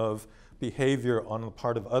spectrum of behavior on the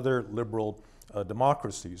part of other liberal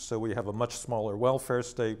democracies. So we have a much smaller welfare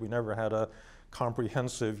state. We never had a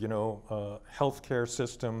comprehensive, you know, healthcare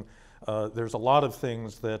system. There's a lot of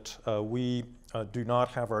things that we do not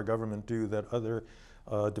have our government do that other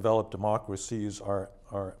developed democracies are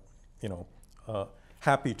you know,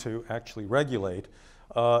 happy to actually regulate.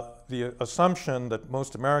 The assumption that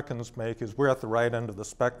most Americans make is we're at the right end of the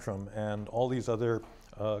spectrum, and all these other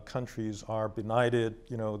countries are benighted,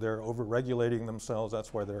 you know, they're over-regulating themselves,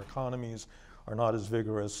 that's why their economies are not as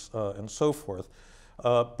vigorous, and so forth.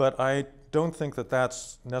 But I don't think that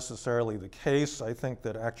that's necessarily the case. I think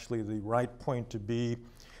that actually the right point to be,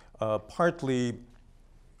 partly,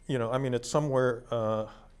 you know, I mean, it's somewhere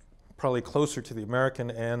probably closer to the American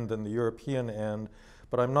end than the European end,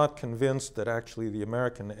 but I'm not convinced that actually the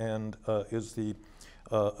American end is the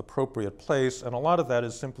appropriate place, and a lot of that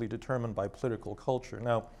is simply determined by political culture.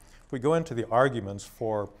 Now, if we go into the arguments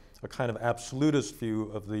for a kind of absolutist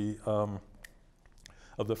view of the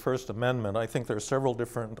First Amendment, I think there are several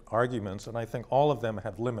different arguments, and I think all of them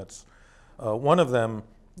have limits. One of them,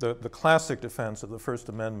 the classic defense of the First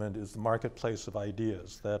Amendment, is the marketplace of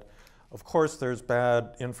ideas, that of course there's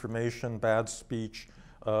bad information, bad speech.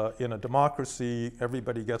 In a democracy,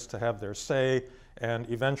 everybody gets to have their say, and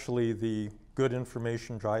eventually the good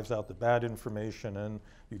information drives out the bad information, and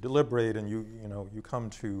you deliberate and you come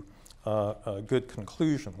to good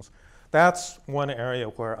conclusions. That's one area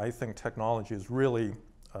where I think technology has really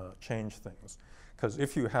changed things. Because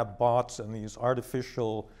if you have bots and these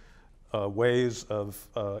artificial ways of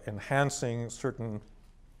enhancing certain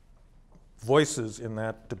voices in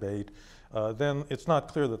that debate, then it's not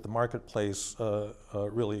clear that the marketplace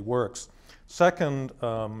really works. Second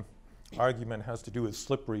argument has to do with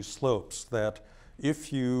slippery slopes, that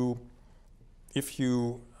if you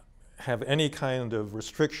have any kind of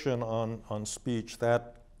restriction on speech,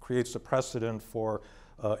 that creates a precedent for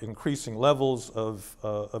increasing levels of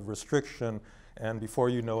restriction, and before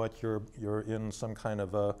you know it, you're in some kind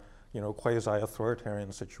of a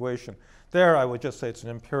quasi-authoritarian situation. There, I would just say it's an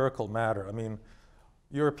empirical matter. I mean,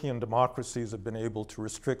 European democracies have been able to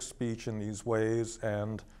restrict speech in these ways,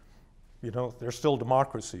 and they're still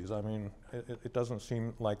democracies. I mean, it doesn't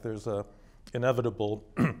seem like there's a inevitable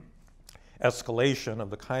escalation of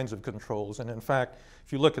the kinds of controls. And in fact,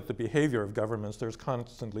 if you look at the behavior of governments, there's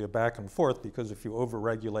constantly a back and forth, because if you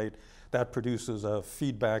overregulate, that produces a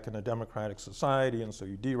feedback in a democratic society, and so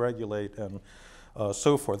you deregulate and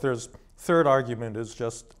so forth. There's third argument is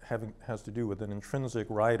just has to do with an intrinsic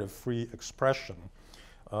right of free expression.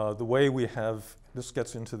 The way we have, this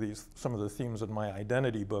gets into some of the themes in my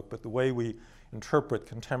identity book, but the way we interpret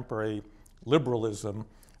contemporary liberalism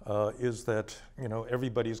is that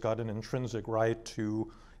everybody's got an intrinsic right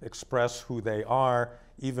to express who they are,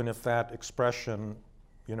 even if that expression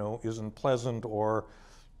isn't pleasant or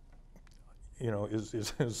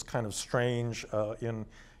is kind of strange in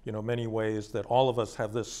many ways, that all of us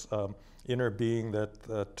have this inner being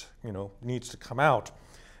that needs to come out.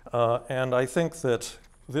 And I think that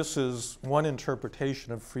this is one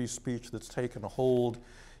interpretation of free speech that's taken hold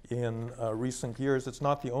in recent years. It's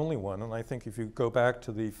not the only one, and I think if you go back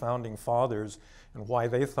to the founding fathers and why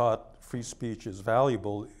they thought free speech is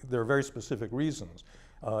valuable, there are very specific reasons.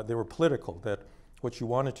 They were political, that what you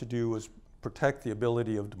wanted to do was protect the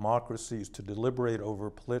ability of democracies to deliberate over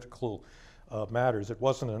political matters. It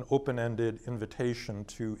wasn't an open-ended invitation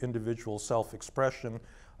to individual self-expression.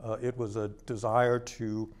 It was a desire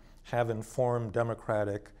to have informed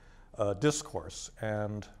democratic discourse.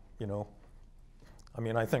 And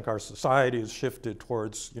I think our society has shifted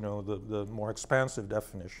towards the more expansive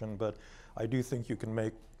definition, but I do think you can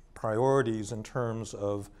make priorities in terms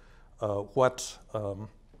of what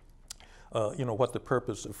the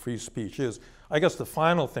purpose of free speech is. I guess the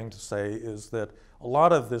final thing to say is that a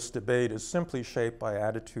lot of this debate is simply shaped by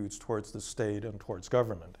attitudes towards the state and towards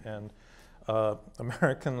government. And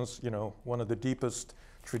Americans, one of the deepest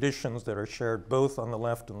traditions that are shared both on the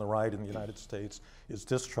left and the right in the United States is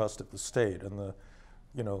distrust of the state, and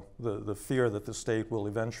the fear that the state will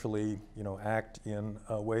eventually act in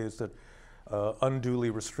ways that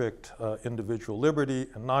unduly restrict individual liberty,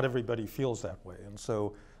 and not everybody feels that way. And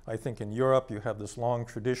so I think in Europe you have this long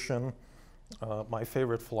tradition. My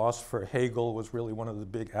favorite philosopher, Hegel, was really one of the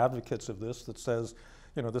big advocates of this, that says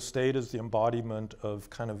the state is the embodiment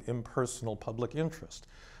of kind of impersonal public interest.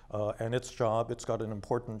 And it's got an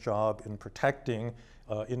important job in protecting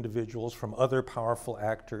individuals from other powerful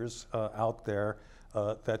actors out there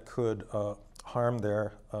that could harm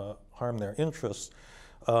their interests.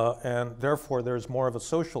 And therefore, there's more of a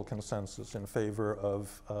social consensus in favor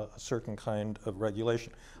of a certain kind of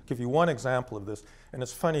regulation. I'll give you one example of this, and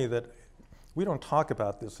it's funny that we don't talk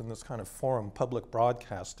about this in this kind of forum, public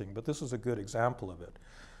broadcasting, but this is a good example of it.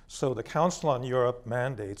 So the Council on Europe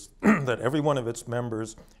mandates that every one of its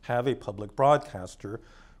members have a public broadcaster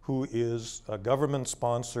who is a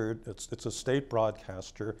government-sponsored, it's a state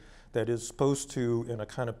broadcaster that is supposed to, in a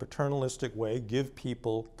kind of paternalistic way, give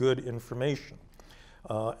people good information.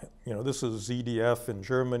 This is ZDF in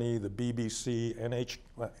Germany, the BBC,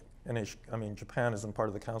 Japan isn't part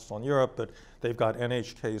of the Council on Europe, but they've got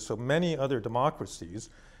NHK. So many other democracies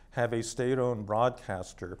have a state-owned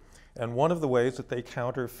broadcaster. And one of the ways that they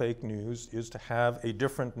counter fake news is to have a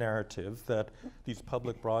different narrative that these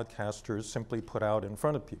public broadcasters simply put out in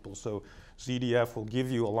front of people. So ZDF will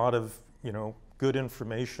give you a lot of, good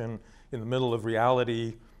information in the middle of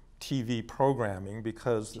reality TV programming,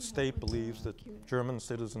 because the state believes that German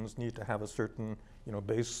citizens need to have a certain,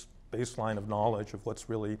 baseline of knowledge of what's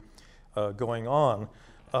really going on.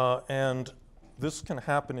 And this can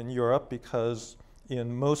happen in Europe because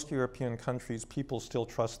in most European countries, people still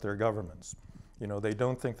trust their governments. They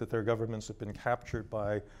don't think that their governments have been captured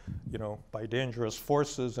by dangerous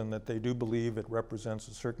forces, and that they do believe it represents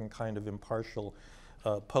a certain kind of impartial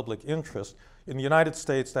public interest. In the United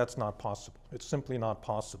States, that's not possible. It's simply not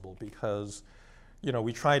possible because,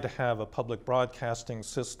 we tried to have a public broadcasting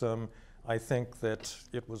system. I think that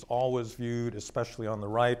it was always viewed, especially on the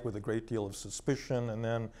right, with a great deal of suspicion, and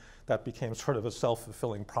then that became sort of a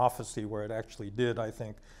self-fulfilling prophecy where it actually did, I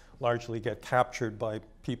think, largely get captured by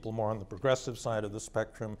people more on the progressive side of the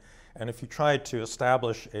spectrum. And if you tried to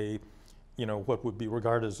establish a what would be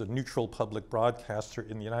regarded as a neutral public broadcaster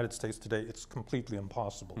in the United States today, it's completely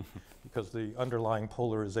impossible because the underlying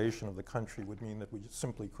polarization of the country would mean that we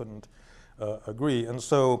simply couldn't agree. And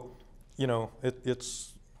so,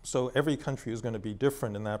 so every country is going to be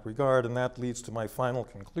different in that regard, and that leads to my final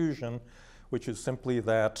conclusion, which is simply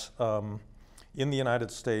that in the United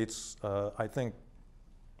States, I think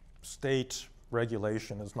state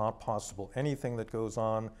regulation is not possible. Anything that goes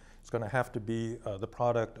on is going to have to be the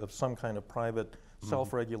product of some kind of private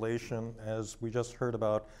self-regulation, as we just heard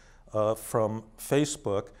about from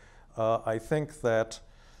Facebook. I think that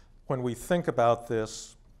when we think about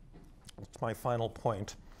this, it's my final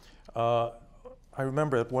point. I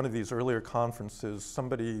remember at one of these earlier conferences,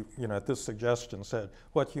 somebody, at this suggestion said,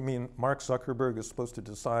 "What, you mean Mark Zuckerberg is supposed to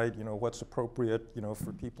decide, what's appropriate,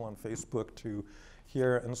 for people on Facebook to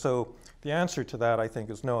hear?" And so the answer to that, I think,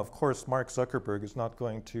 is no. Of course, Mark Zuckerberg is not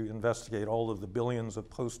going to investigate all of the billions of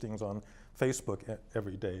postings on Facebook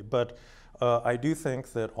every day. But I do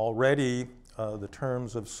think that already the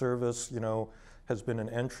terms of service, has been an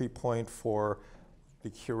entry point for the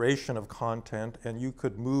curation of content, and you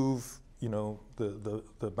could move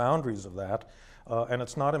the boundaries of that. And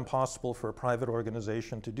it's not impossible for a private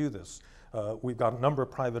organization to do this. We've got a number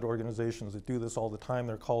of private organizations that do this all the time.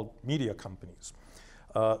 They're called media companies.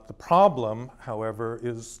 The problem, however,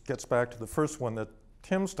 gets back to the first one that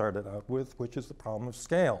Tim started out with, which is the problem of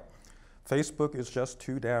scale. Facebook is just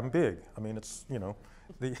too damn big. I mean, it's,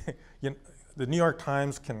 the New York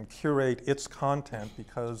Times can curate its content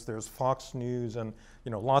because there's Fox News and,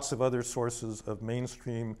 lots of other sources of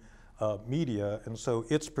mainstream media, and so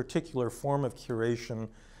its particular form of curation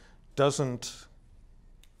doesn't,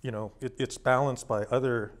 it's balanced by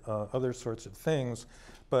other sorts of things.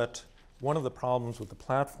 But one of the problems with the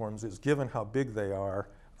platforms is, given how big they are,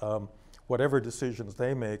 whatever decisions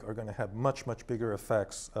they make are going to have much, much bigger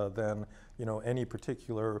effects than any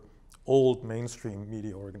particular old mainstream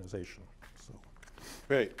media organization. So.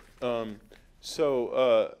 Great.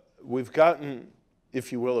 We've gotten,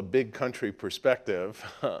 if you will, a big country perspective,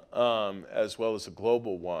 as well as a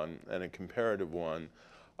global one and a comparative one.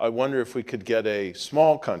 I wonder if we could get a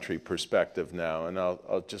small country perspective now, and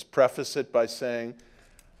I'll just preface it by saying,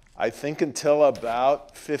 I think until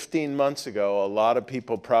about 15 months ago, a lot of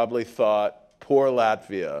people probably thought, poor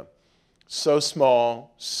Latvia, so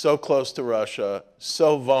small, so close to Russia,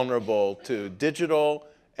 so vulnerable to digital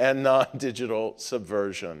and non-digital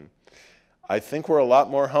subversion. I think we're a lot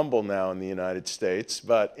more humble now in the United States,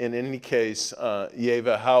 but in any case,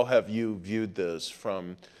 Ieva, how have you viewed this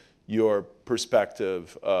from your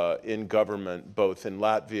perspective in government, both in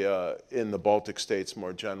Latvia, in the Baltic states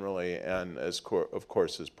more generally, and of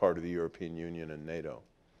course as part of the European Union and NATO?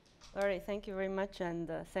 All right, thank you very much, and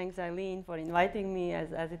thanks, Eileen, for inviting me.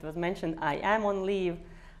 As it was mentioned, I am on leave.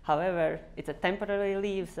 However, it's a temporary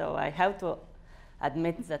leave, so I have to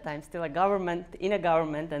admit that I'm still in a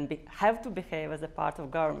government and have to behave as a part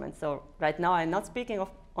of government. So right now I'm not speaking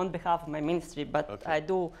on behalf of my ministry, but okay. I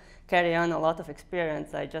do carry on a lot of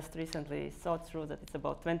experience. I just recently thought through that it's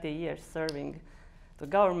about 20 years serving the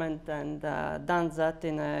government and done that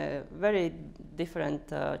in a very different,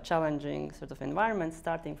 challenging sort of environment,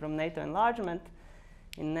 starting from NATO enlargement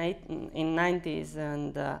in 90s,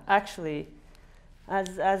 and actually,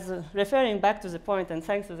 as referring back to the point, and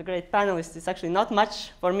thanks to the great panelists, it's actually not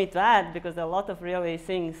much for me to add, because a lot of really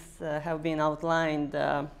things have been outlined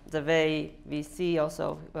the way we see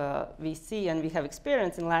also, and we have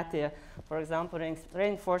experience in Latvia, for example,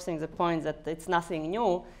 reinforcing the point that it's nothing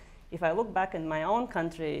new. If I look back in my own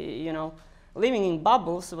country, living in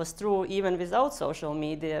bubbles was true even without social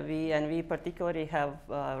media. We particularly have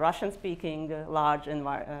Russian-speaking large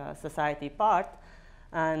society part.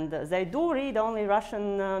 And they do read only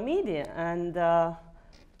Russian media. And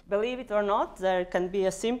believe it or not, there can be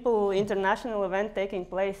a simple international event taking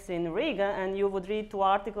place in Riga, and you would read 2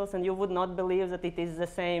 articles and you would not believe that it is the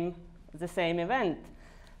same event.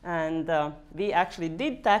 And we actually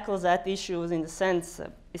did tackle that issues in the sense,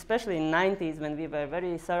 especially in the 90s, when we were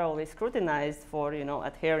very thoroughly scrutinized for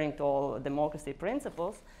adhering to all democracy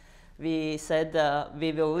principles. We said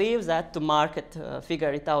we will leave that to market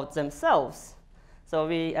figure it out themselves. So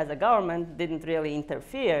we, as a government, didn't really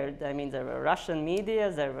interfere. I mean, there were Russian media,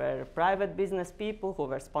 there were private business people who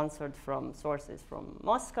were sponsored from sources from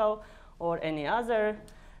Moscow or any other,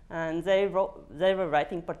 and they were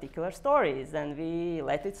writing particular stories, and we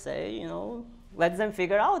let it say, let them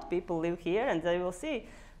figure out. People live here, and they will see.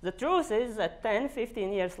 The truth is that 10,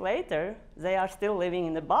 15 years later, they are still living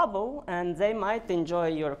in a bubble, and they might enjoy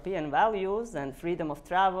European values and freedom of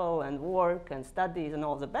travel and work and studies and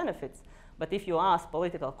all the benefits. But if you ask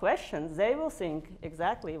political questions, they will think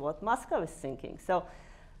exactly what Moscow is thinking. So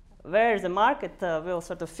where the market will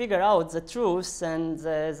sort of figure out the truth and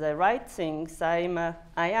the right things, I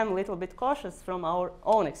am a little bit cautious from our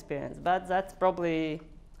own experience. But that probably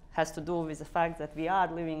has to do with the fact that we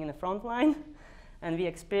are living in the front line and we're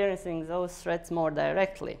experiencing those threats more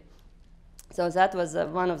directly. So that was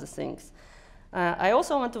one of the things. I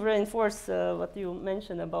also want to reinforce what you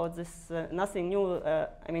mentioned about this nothing new.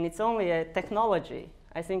 I mean, it's only a technology.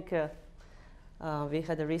 I think we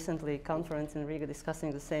had a recently conference in Riga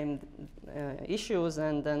discussing the same issues,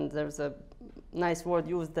 and there's a nice word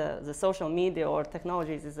used, the social media or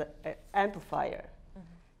technologies is an amplifier.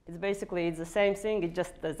 It's basically, it's the same thing, it's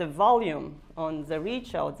just the volume on the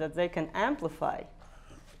reach out that they can amplify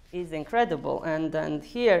is incredible. And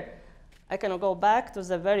here, I can go back to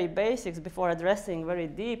the very basics before addressing very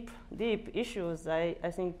deep issues. I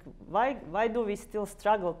think, why do we still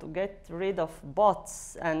struggle to get rid of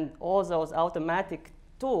bots and all those automatic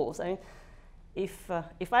tools? I mean,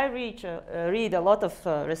 if I read a lot of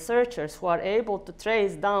researchers who are able to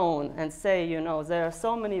trace down and say, you know, there are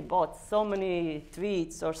so many bots, so many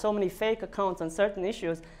tweets, or so many fake accounts on certain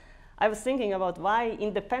issues, I was thinking about why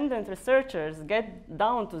independent researchers get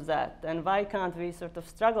down to that, and why can't we sort of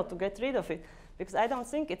struggle to get rid of it? Because I don't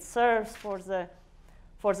think it serves for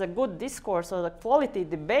the good discourse or the quality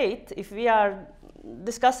debate if we are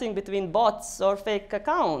discussing between bots or fake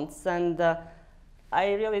accounts. And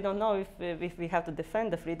I really don't know if we have to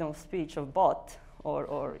defend the freedom of speech of bot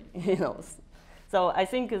or you know. So I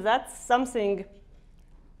think that's something.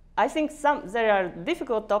 I think there are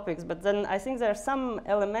difficult topics, but then I think there are some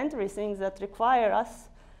elementary things that require us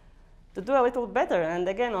to do a little better. And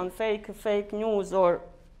again, on fake news or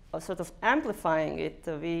sort of amplifying it,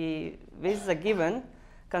 with the given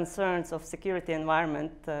concerns of security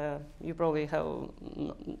environment, you probably have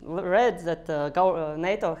read that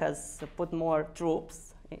NATO has put more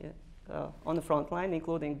troops on the front line,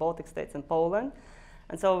 including Baltic states and Poland.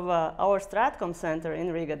 And so our Stratcom Center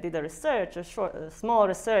in Riga did a research, a small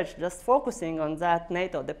research, just focusing on that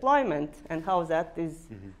NATO deployment and how that is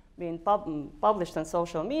being published on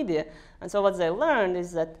social media. And so what they learned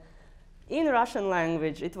is that in Russian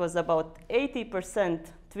language, it was about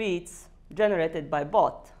 80% tweets generated by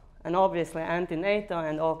bot, and obviously anti-NATO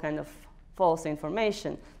and all kind of false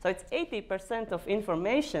information. So it's 80% of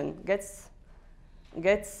information gets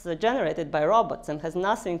generated by robots and has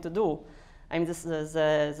nothing to do. I mean,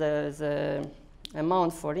 the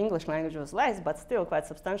amount for English language was less, but still quite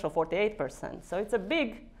substantial, 48%. So it's a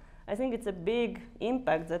big, I think it's a big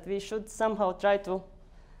impact that we should somehow try to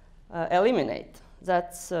eliminate.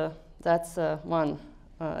 That's one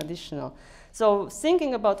additional. So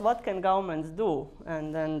thinking about what can governments do,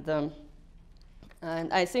 and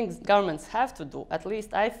I think governments have to do, at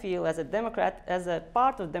least I feel as a Democrat, as a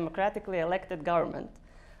part of democratically elected government,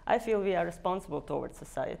 I feel we are responsible towards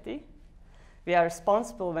society. We are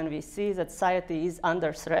responsible when we see that society is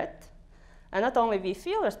under threat. And not only we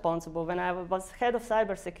feel responsible, when I was head of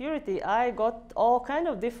cybersecurity, I got all kind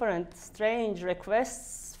of different strange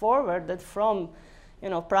requests forwarded from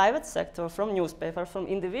private sector, from newspapers, from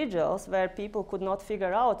individuals, where people could not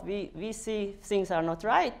figure out, we see things are not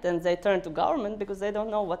right, and they turn to government because they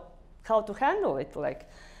don't know how to handle it, like,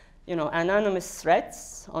 anonymous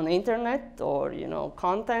threats on the internet, or,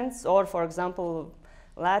 contents, or, for example,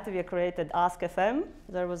 Latvia created Ask FM.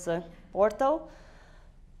 There was a portal,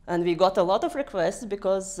 and we got a lot of requests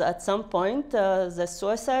because at some point the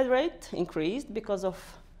suicide rate increased because of,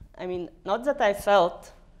 not that I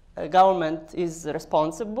felt government is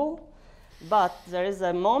responsible, but there is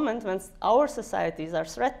a moment when our societies are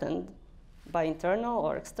threatened by internal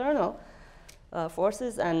or external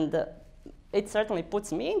forces, and it certainly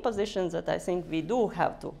puts me in positions that I think we do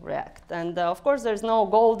have to react. And of course, there's no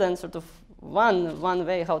golden sort of one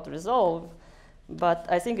way how to resolve, but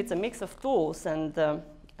I think it's a mix of tools.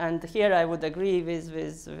 And here I would agree with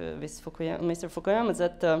Mr. Fukuyama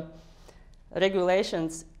that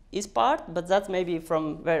regulations is part, but that's maybe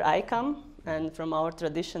from where I come and from our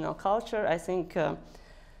traditional culture. I think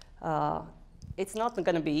it's not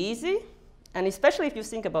going to be easy, and especially if you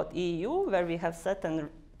think about EU, where we have set and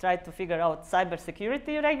tried to figure out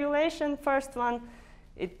cybersecurity regulation, first one.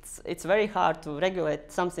 It's very hard to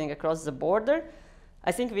regulate something across the border.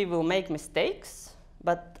 I think we will make mistakes,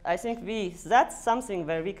 but I think that's something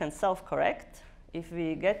where we can self-correct. If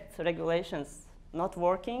we get regulations not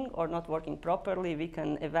working or not working properly, we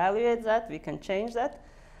can evaluate that, we can change that.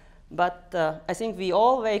 But I think we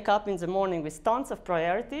all wake up in the morning with tons of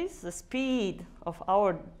priorities. The speed of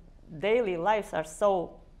our daily lives are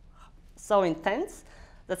so intense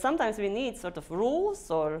that sometimes we need sort of rules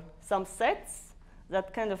or some sets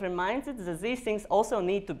that kind of reminds it that these things also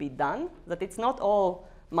need to be done, that it's not all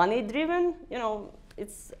money-driven. You know,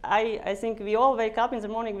 I think we all wake up in the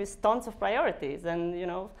morning with tons of priorities, and you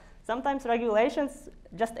know, sometimes regulations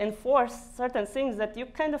just enforce certain things that you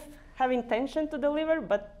kind of have intention to deliver,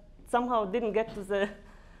 but somehow didn't get to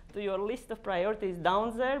your list of priorities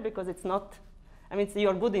down there because it's not, I mean, it's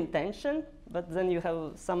your good intention, but then you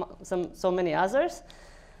have so many others.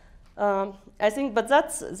 I think, but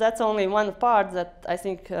that's only one part that I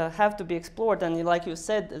think have to be explored. And like you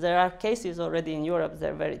said, there are cases already in Europe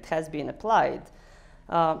there where it has been applied.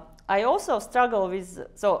 I also struggle with,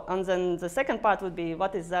 and then the second part would be,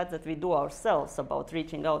 what is that we do ourselves about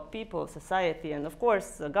reaching out people, society, and of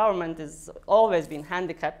course, the government has always been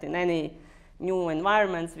handicapped in any new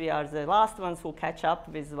environments. We are the last ones who catch up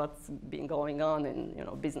with what's been going on in, you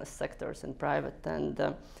know, business sectors and private,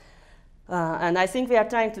 and I think we are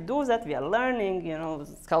trying to do that. We are learning, you know,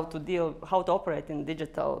 how to operate in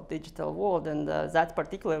digital world, and that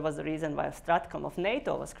particularly was the reason why a Stratcom of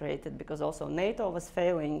NATO was created, because also NATO was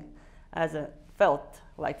failing felt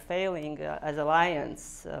like failing as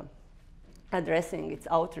alliance addressing its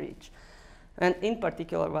outreach, and in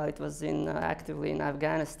particular while it was actively in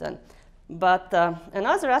Afghanistan. But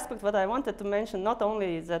another aspect what I wanted to mention, not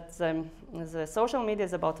only is that the social media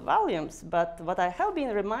is about volumes, but what I have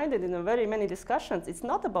been reminded in very many discussions, it's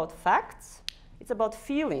not about facts, it's about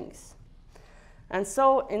feelings. And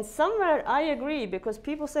so in somewhere I agree, because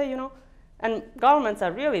people say, you know, and governments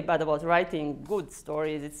are really bad about writing good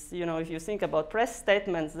stories. It's, you know, if you think about press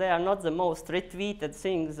statements, they are not the most retweeted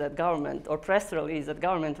things that government, or press release that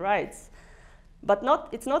government writes. But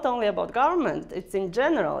it's not only about government, it's in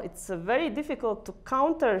general. It's very difficult to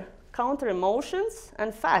counter emotions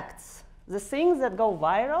and facts. The things that go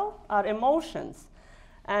viral are emotions.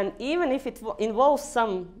 And even if it involves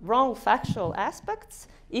some wrong factual aspects,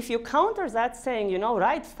 if you counter that saying, you know,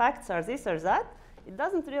 right facts are this or that, it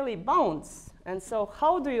doesn't really bounce. And so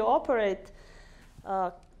how do you operate,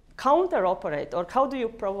 counter-operate, or how do you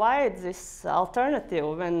provide this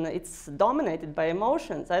alternative when it's dominated by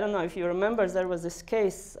emotions? I don't know if you remember, there was this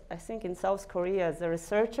case, I think in South Korea, the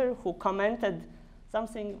researcher who commented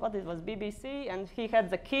something, what it was, BBC, and he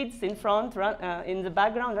had the kids in front, in the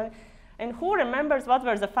background, and who remembers what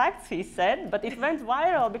were the facts he said, but it went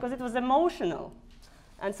viral because it was emotional.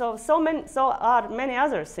 And so are many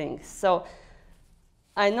other things. So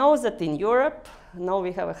I know that in Europe, now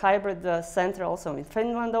we have a hybrid center also in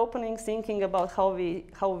Finland opening, thinking about how we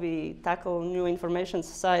tackle new information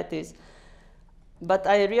societies. But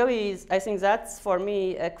I think that's for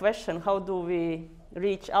me a question, how do we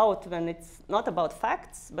reach out when it's not about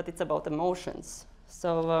facts, but it's about emotions?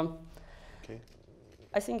 So okay.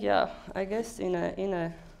 I think, yeah, I guess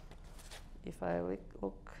if I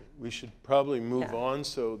look. We should probably move on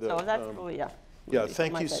so that. So that's probably, yeah. Yeah,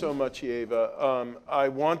 thank you so much, Ieva. I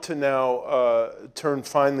want to now turn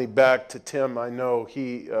finally back to Tim. I know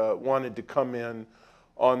he wanted to come in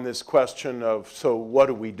on this question of, so what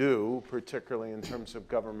do we do, particularly in terms of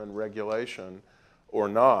government regulation or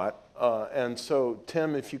not? And so,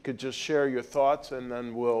 Tim, if you could just share your thoughts, and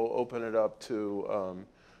then we'll open it up to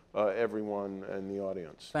everyone in the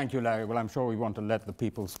audience. Thank you, Larry. Well, I'm sure we want to let the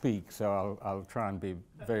people speak, so I'll try and be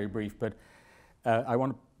very brief. But I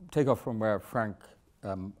want to take off from where Frank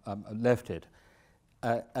left it.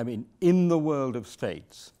 I mean, in the world of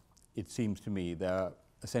states, it seems to me there are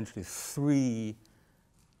essentially three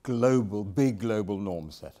big global norm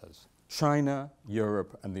setters: China,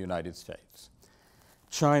 Europe, and the United States.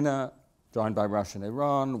 China, joined by Russia and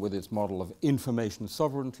Iran, with its model of information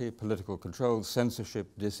sovereignty, political control, censorship,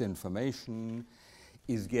 disinformation,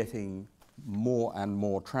 is getting more and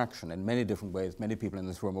more traction in many different ways. Many people in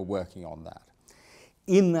this room are working on that.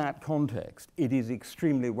 In that context, it is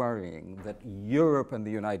extremely worrying that Europe and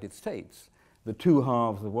the United States, the two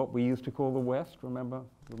halves of what we used to call the West, remember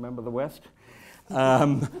the West,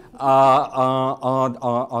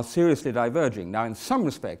 are seriously diverging. Now, in some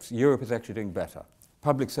respects, Europe is actually doing better.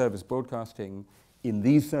 Public service broadcasting in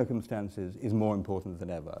these circumstances is more important than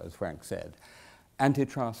ever, as Frank said.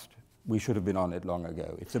 Antitrust, we should have been on it long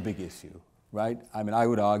ago. It's a big issue, right? I mean, I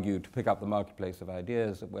would argue, to pick up the marketplace of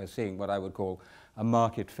ideas, that we're seeing what I would call a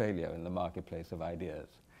market failure in the marketplace of ideas.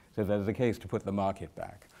 So there's a case to put the market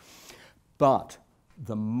back. But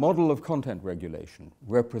the model of content regulation,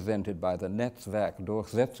 represented by the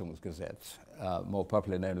Netzwerkdurchsetzungsgesetz, more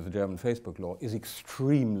popularly known as the German Facebook law, is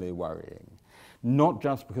extremely worrying. Not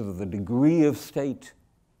just because of the degree of state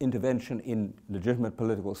intervention in legitimate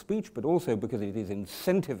political speech, but also because it is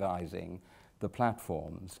incentivizing the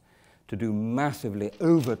platforms to do massively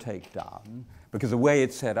over takedown, because the way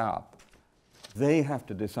it's set up, they have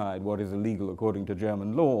to decide what is illegal according to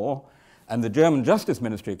German law, and the German Justice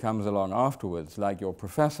Ministry comes along afterwards, like your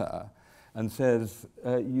professor, and says,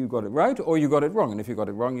 you got it right or you got it wrong. And if you got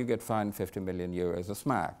it wrong, you get fined 50 million euros a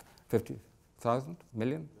smack. 50,000?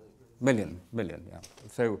 Million? Million, yeah.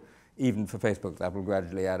 So even for Facebook, that will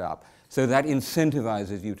gradually add up. So that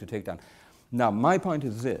incentivizes you to take down. Now, my point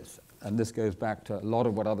is this, and this goes back to a lot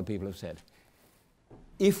of what other people have said.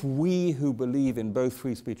 If we who believe in both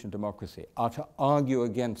free speech and democracy are to argue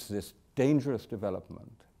against this dangerous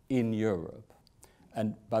development in Europe,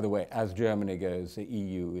 and by the way, as Germany goes, the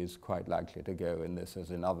EU is quite likely to go in this as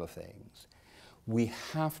in other things, we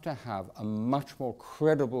have to have a much more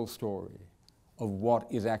credible story of what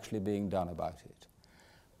is actually being done about it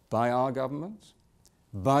by our governments,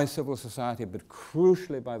 by civil society, but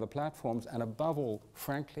crucially by the platforms, and above all,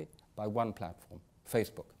 frankly, by one platform,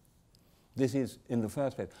 Facebook. This is, in the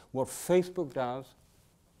first place, what Facebook does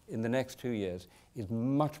in the next 2 years is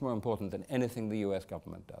much more important than anything the US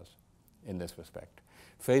government does in this respect.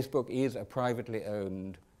 Facebook is a privately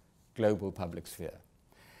owned global public sphere.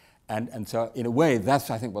 And so, in a way, that's,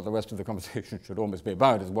 I think, what the rest of the conversation should almost be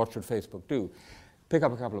about, is what should Facebook do? Pick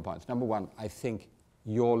up a couple of points. Number one, I think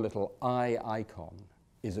your little eye icon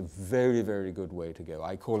is a very, very good way to go.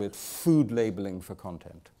 I call it food labeling for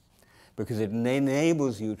content, because it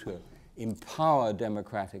enables you to empower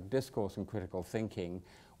democratic discourse and critical thinking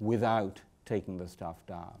without taking the stuff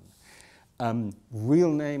down.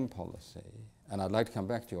 Real name policy, and I'd like to come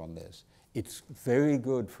back to you on this, it's very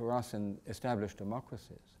good for us in established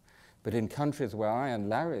democracies. But in countries where I and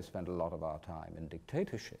Larry spend a lot of our time, in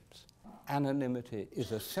dictatorships, anonymity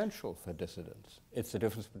is essential for dissidents. It's the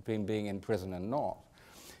difference between being in prison and not.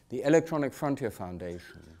 The Electronic Frontier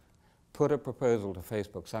Foundation put a proposal to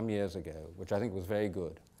Facebook some years ago, which I think was very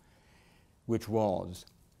good, which was,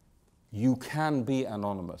 you can be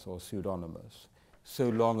anonymous or pseudonymous so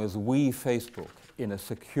long as we, Facebook, in a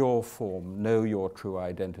secure form, know your true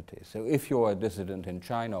identity. So if you're a dissident in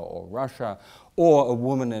China or Russia, or a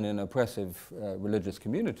woman in an oppressive religious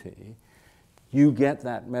community, you get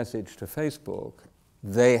that message to Facebook.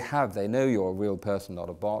 They know you're a real person, not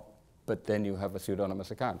a bot, but then you have a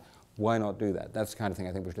pseudonymous account. Why not do that? That's the kind of thing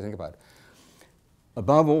I think we should think about.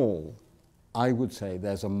 Above all, I would say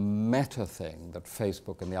there's a meta thing that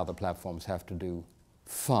Facebook and the other platforms have to do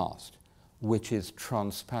fast, which is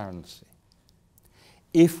transparency.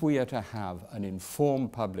 If we are to have an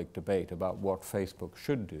informed public debate about what Facebook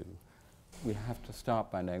should do, we have to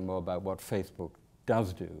start by knowing more about what Facebook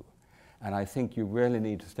does do. And I think you really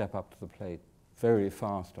need to step up to the plate very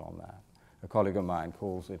fast on that. A colleague of mine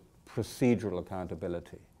calls it procedural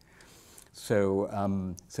accountability. So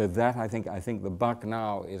that I think the buck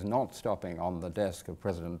now is not stopping on the desk of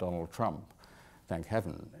President Donald Trump, thank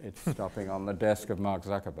heaven. It's stopping on the desk of Mark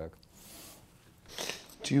Zuckerberg.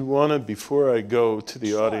 Do you want to, before I go to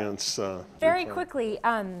the audience? Very quickly,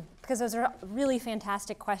 because those are really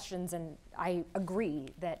fantastic questions, and I agree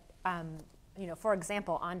that, for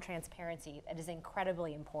example, on transparency, it is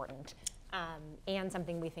incredibly important and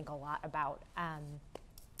something we think a lot about.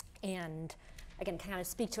 And again, kind of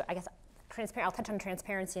speak to, I guess, I'll touch on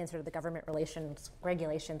transparency and sort of the government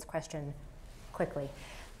regulations question quickly.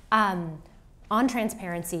 On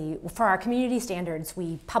transparency, for our community standards,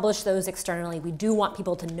 we publish those externally. We do want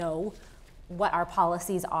people to know what our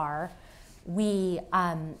policies are. We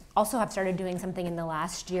also have started doing something in the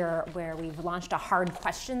last year where we've launched a hard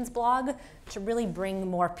questions blog to really bring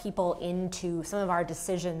more people into some of our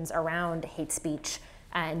decisions around hate speech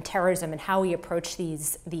and terrorism and how we approach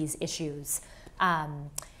these issues.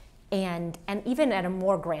 And even at a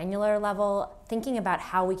more granular level, thinking about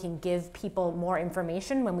how we can give people more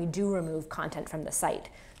information when we do remove content from the site.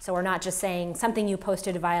 So we're not just saying something you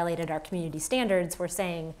posted violated our community standards, we're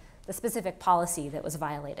saying the specific policy that was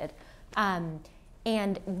violated.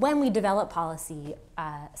 And when we develop policy,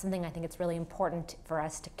 something I think it's really important for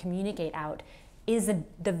us to communicate out is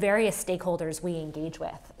the various stakeholders we engage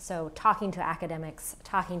with. So talking to academics,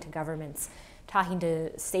 talking to governments, talking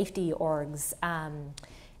to safety orgs,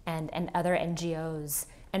 and other NGOs,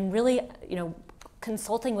 and really,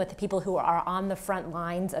 consulting with the people who are on the front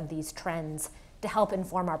lines of these trends to help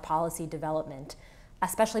inform our policy development,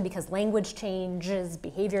 especially because language changes,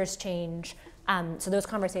 behaviors change, so those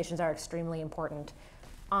conversations are extremely important.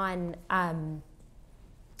 On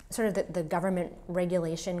sort of the government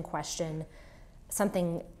regulation question,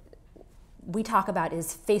 something we talk about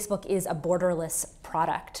is Facebook is a borderless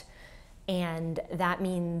product, and that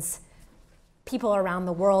means people around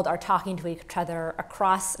the world are talking to each other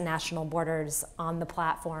across national borders on the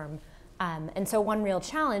platform. And so one real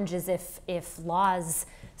challenge is if laws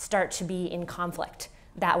start to be in conflict,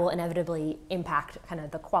 that will inevitably impact kind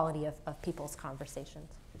of the quality of people's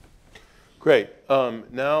conversations. Great.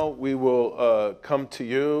 Now we will come to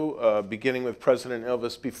you, beginning with President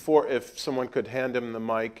Ilves. Before, if someone could hand him the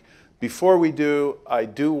mic. Before we do, I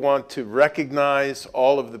do want to recognize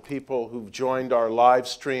all of the people who've joined our live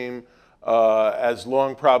stream as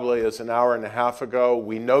long probably as an hour and a half ago.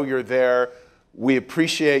 We know you're there. We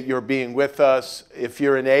appreciate your being with us. If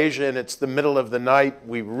you're in Asia and it's the middle of the night,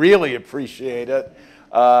 we really appreciate it.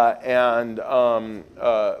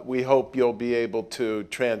 We hope you'll be able to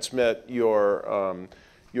transmit your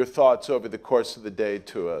thoughts over the course of the day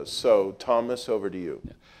to us. So, Thomas, over to you.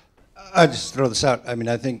 I'll just throw this out. I mean,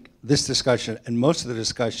 I think this discussion and most of the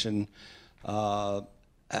discussion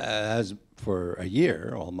has, for a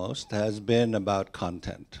year almost, has been about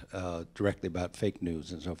content, directly about fake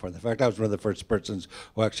news and so forth. In fact, I was one of the first persons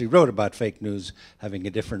who actually wrote about fake news having a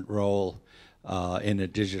different role in a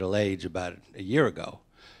digital age about a year ago.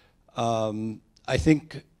 I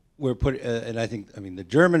think we're the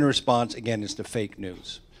German response again is to fake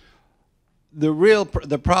news.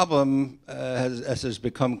 The problem, as has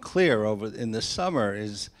become clear in the summer,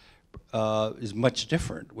 is much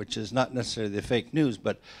different, which is not necessarily the fake news,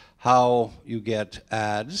 but how you get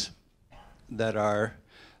ads that are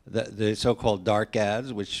the so-called dark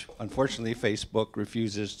ads, which unfortunately Facebook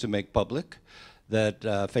refuses to make public, that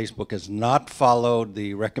Facebook has not followed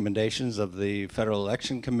the recommendations of the Federal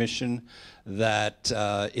Election Commission, that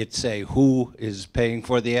it say who is paying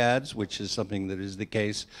for the ads, which is something that is the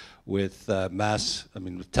case with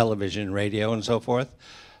with television, radio, and so forth.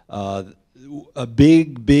 A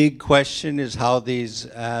big question is how these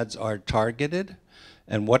ads are targeted,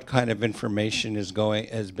 and what kind of information is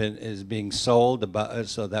being sold about,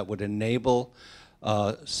 so that would enable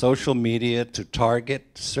social media to target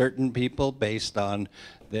certain people based on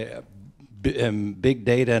their big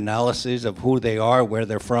data analysis of who they are, where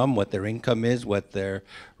they're from, what their income is, what their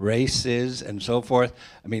race is, and so forth.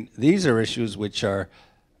 I mean, these are issues which are,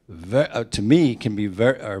 to me,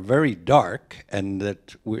 are very dark, and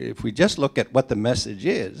that if we just look at what the message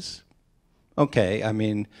is, okay, I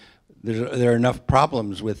mean, there are enough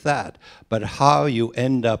problems with that. But how you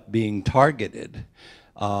end up being targeted,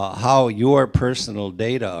 how your personal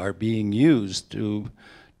data are being used to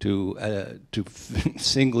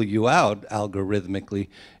single you out algorithmically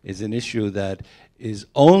is an issue that is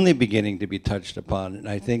only beginning to be touched upon. And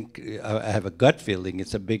I think, I have a gut feeling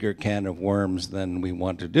it's a bigger can of worms than we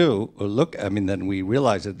want to do, than we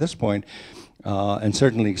realize at this point. And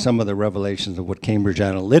certainly some of the revelations of what Cambridge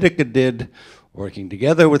Analytica did, working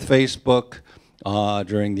together with Facebook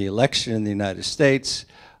during the election in the United States,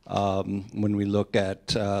 when we look at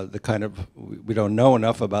the kind of, we don't know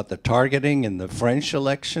enough about the targeting in the French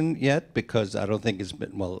election yet, because I don't think it's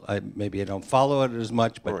been, maybe I don't follow it as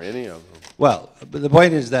much. But, or any of them. Well, but the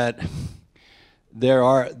point is that there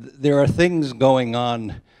are things going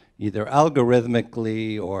on either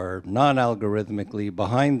algorithmically or non-algorithmically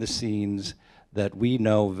behind the scenes that we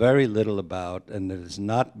know very little about and that is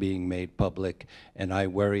not being made public, and I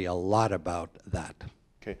worry a lot about that.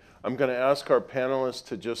 Okay, I'm going to ask our panelists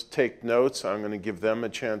to just take notes. I'm going to give them a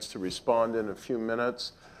chance to respond in a few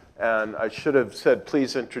minutes. And I should have said,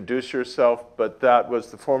 please introduce yourself, but that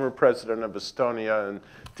was the former president of Estonia and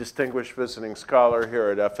distinguished visiting scholar here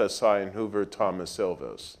at FSI in Hoover, Thomas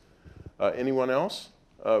Ilves. Anyone else?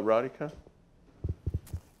 Radhika?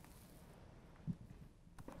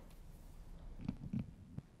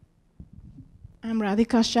 I'm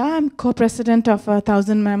Radhika Shah. I'm co-president of a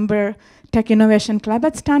 1,000-member tech innovation club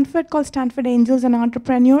at Stanford called Stanford Angels and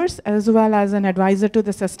Entrepreneurs, as well as an advisor to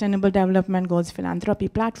the Sustainable Development Goals Philanthropy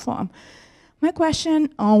Platform. My question,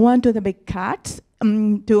 one to the big cats,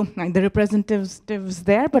 to the representatives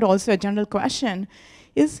there, but also a general question.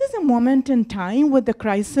 Is this a moment in time with the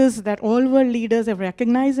crisis that all world leaders have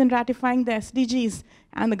recognized in ratifying the SDGs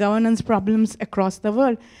and the governance problems across the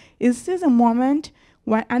world? Is this a moment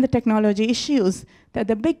and the technology issues that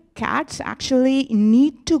the big cats actually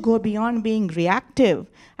need to go beyond being reactive?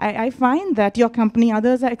 I find that your company,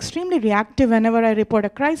 others are extremely reactive whenever I report a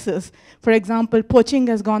crisis. For example, poaching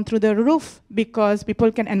has gone through the roof because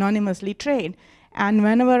people can anonymously trade. And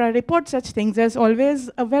whenever I report such things, there's always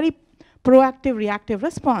a very proactive, reactive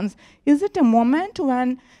response. Is it a moment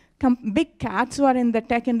when big cats who are in the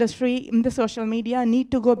tech industry, in the social media,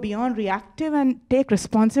 need to go beyond reactive and take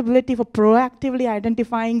responsibility for proactively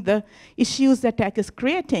identifying the issues that tech is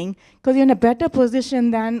creating? Because you're in a better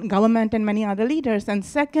position than government and many other leaders. And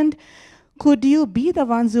second, could you be the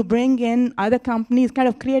ones who bring in other companies, kind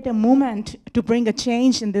of create a movement to bring a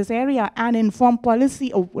change in this area and inform policy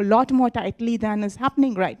a lot more tightly than is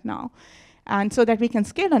happening right now, and so that we can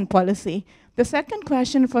scale on policy? The second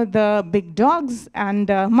question for the big dogs and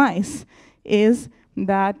mice is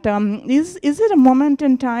that is it a moment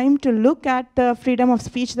in time to look at the freedom of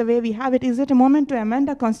speech the way we have it? Is it a moment to amend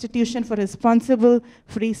the Constitution for responsible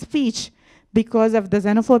free speech because of the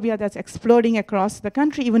xenophobia that's exploding across the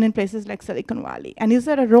country, even in places like Silicon Valley? And is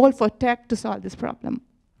there a role for tech to solve this problem?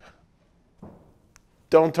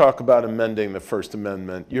 Don't talk about amending the First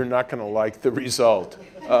Amendment. You're not going to like the result.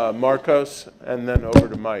 Marcos, and then over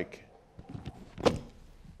to Mike.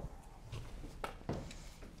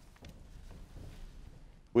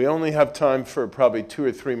 We only have time for probably 2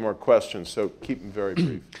 or 3 more questions, so keep them very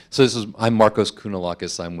brief. So I'm Marcos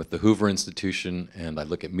Kounalakis. I'm with the Hoover Institution, and I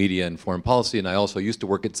look at media and foreign policy, and I also used to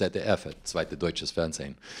work at ZDF, at Zweite Deutsches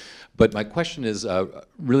Fernsehen. But my question is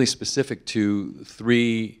really specific to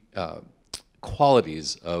 3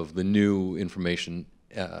 qualities of the new information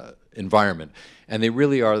environment. And they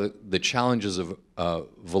really are the challenges of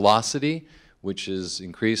velocity, which is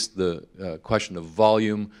increased, the question of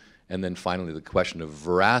volume, and then finally the question of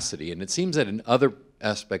veracity. And it seems that in other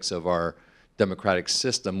aspects of our democratic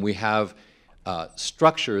system, we have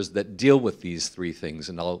structures that deal with these 3 things.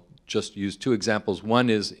 And I'll just use 2 examples. One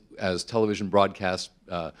is, as television broadcasts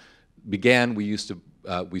began, we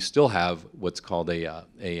still have what's called a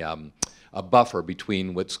buffer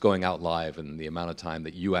between what's going out live and the amount of time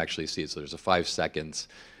that you actually see it. So there's a 5 seconds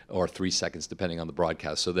or 3 seconds, depending on the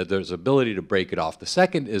broadcast, so that there's ability to break it off. The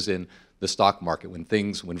second is in the stock market, when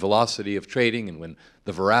velocity of trading and when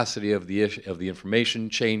the veracity of the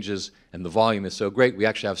information changes and the volume is so great, we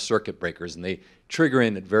actually have circuit breakers, and they trigger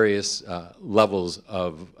in at various levels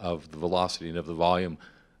of the velocity and of the volume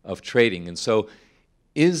of trading. And so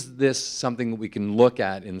is this something that we can look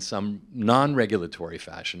at in some non-regulatory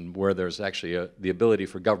fashion, where there's actually the ability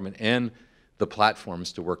for government and the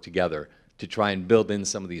platforms to work together to try and build in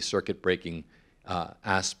some of these circuit breaking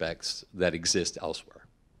aspects that exist elsewhere?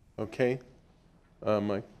 Okay.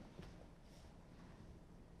 Mike.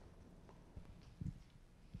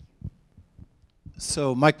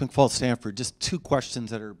 So Mike McFall, Stanford, just 2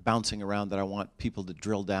 questions that are bouncing around that I want people to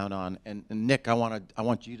drill down on. And Nick, I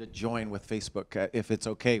want you to join with Facebook, if it's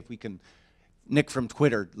okay, if we can. Nick from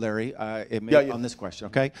Twitter, Larry, on this question,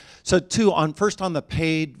 okay? So first on the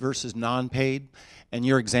paid versus non-paid, and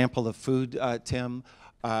your example of food, Tim,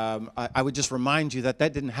 I would just remind you that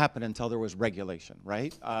didn't happen until there was regulation,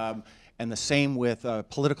 right? And the same with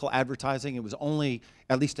political advertising. It was only,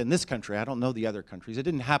 at least in this country, I don't know the other countries, it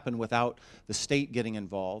didn't happen without the state getting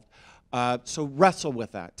involved. So wrestle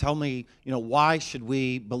with that. Tell me, why should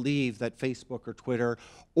we believe that Facebook or Twitter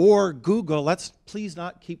or Google, let's please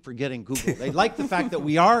not keep forgetting Google. They like the fact that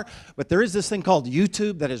we are, but there is this thing called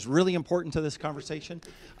YouTube that is really important to this conversation.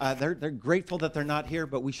 They're grateful that they're not here,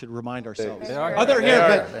 but we should remind ourselves. They are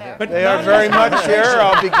very much here.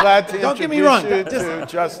 I'll be glad to don't get me wrong, you to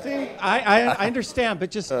Justine. I understand,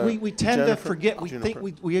 but just we tend to forget. We think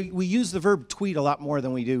we use the verb tweet a lot more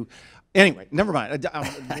than we do. Anyway, never mind.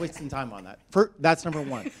 I'm wasting time on that. That's number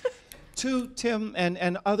 1. 2, Tim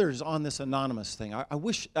and others on this anonymous thing.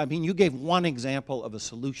 I mean, you gave one example of a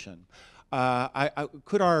solution.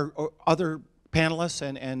 Could our other panelists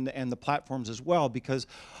and the platforms as well, because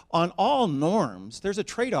on all norms, there's a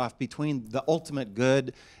trade-off between the ultimate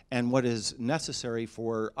good and what is necessary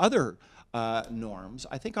for other norms.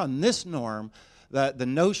 I think on this norm, the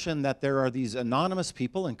notion that there are these anonymous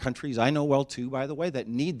people in countries I know well too, by the way, that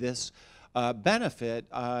need this benefit,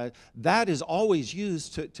 that is always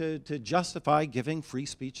used to justify giving free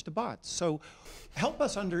speech to bots. So help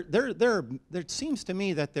us there seems to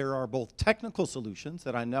me that there are both technical solutions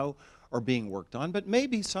that I know are being worked on, but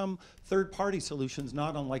maybe some third-party solutions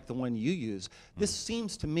not unlike the one you use. This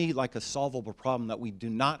seems to me like a solvable problem that we do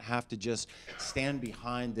not have to just stand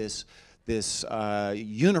behind this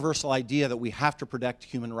universal idea that we have to protect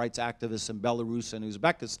human rights activists in Belarus and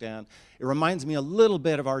Uzbekistan. It reminds me a little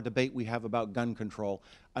bit of our debate we have about gun control.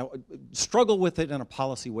 I struggle with it in a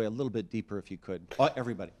policy way a little bit deeper if you could.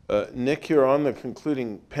 Everybody. Nick, you're on the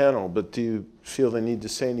concluding panel, but do you feel the need to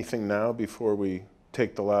say anything now before we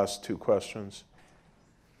take the last 2 questions?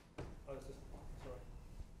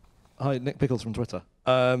 Hi, Nick Pickles from Twitter.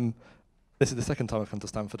 This is the second time I've come to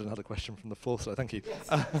Stanford and had a question from the floor, so thank you.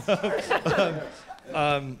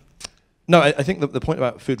 No, I think the point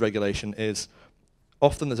about food regulation is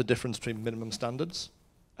often there's a difference between minimum standards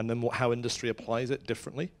and then how industry applies it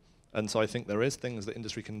differently. And so I think there is things that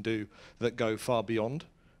industry can do that go far beyond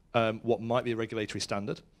what might be a regulatory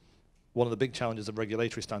standard. one of the big challenges of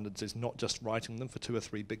regulatory standards is not just writing them for 2 or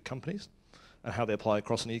 3 big companies and how they apply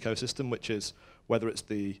across an ecosystem, which is whether it's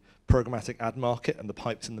the programmatic ad market and the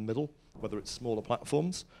pipes in the middle, whether it's smaller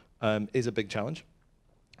platforms, is a big challenge.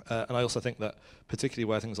 And I also think that particularly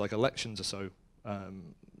where things like elections are so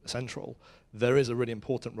central, there is a really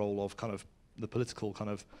important role of kind of the political kind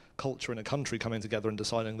of culture in a country coming together and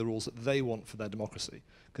deciding the rules that they want for their democracy,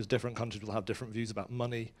 because different countries will have different views about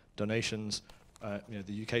money, donations.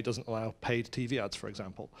 The UK doesn't allow paid TV ads, for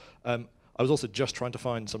example. I was also just trying to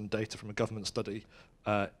find some data from a government study,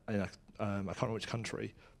 I can't remember which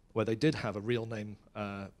country, where they did have a real name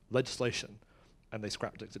legislation, and they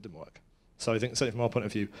scrapped it because it didn't work. So I think, certainly from our point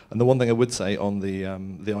of view, and the one thing I would say on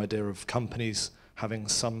the idea of companies having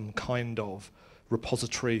some kind of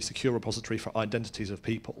repository, secure repository for identities of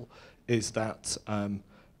people, is that I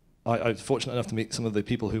was fortunate enough to meet some of the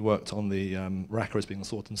people who worked on the RACA is being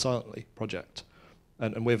sought and silently project.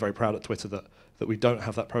 And we're very proud at Twitter that we don't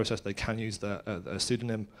have that process. They can use their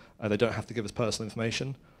pseudonym. They don't have to give us personal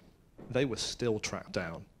information. They were still tracked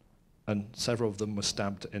down. And several of them were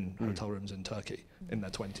stabbed in hotel rooms in Turkey in their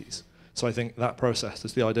 20s. So I think that process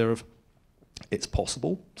is the idea of it's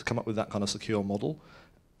possible to come up with that kind of secure model.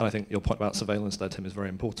 And I think your point about surveillance there, Tim, is very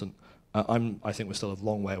important. I think we're still a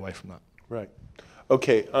long way away from that. Right.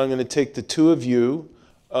 Okay, I'm going to take the 2 of you,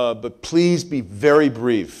 but please be very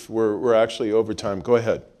brief. We're actually over time. Go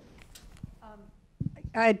ahead.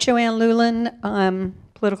 Joanne Lulin,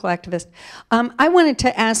 political activist. I wanted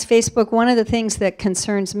to ask Facebook, one of the things that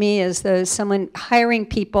concerns me is someone hiring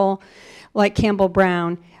people like Campbell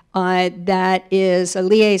Brown that is a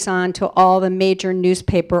liaison to all the major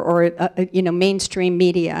newspaper or mainstream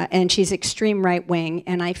media, and she's extreme right wing,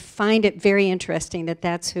 and I find it very interesting that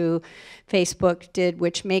that's who Facebook did,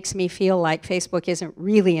 which makes me feel like Facebook isn't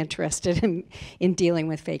really interested in dealing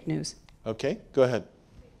with fake news. Okay, go ahead.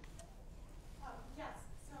 Yes,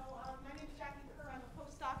 so my name is Jackie Kerr. I'm a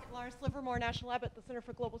postdoc at Lawrence Livermore National Lab at the Center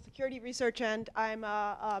for Global Security Research, and I'm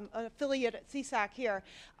an affiliate at CSAC here.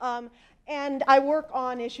 And I work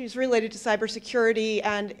on issues related to cybersecurity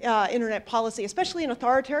and internet policy, especially in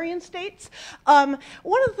authoritarian states. One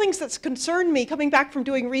of the things that's concerned me, coming back from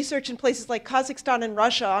doing research in places like Kazakhstan and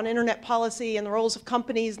Russia on internet policy and the roles of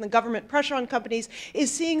companies and the government pressure on companies,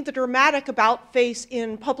 is seeing the dramatic about-face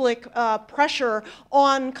in public pressure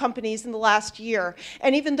on companies in the last year.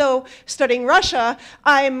 And even though studying Russia,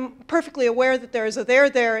 I'm perfectly aware that there is a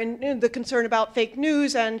there in the concern about fake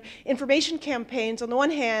news and information campaigns on the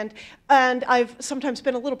one hand, and I've sometimes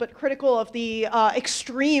been a little bit critical of the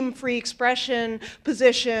extreme free expression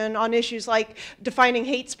position on issues like defining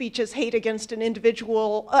hate speech as hate against an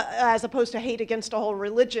individual as opposed to hate against a whole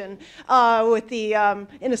religion, with the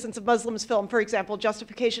Innocence of Muslims film, for example,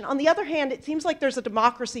 justification. On the other hand, it seems like there's a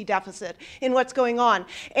democracy deficit in what's going on,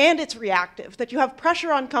 and it's reactive, that you have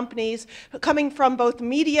pressure on companies coming from both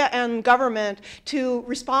media and government to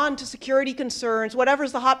respond to security concerns,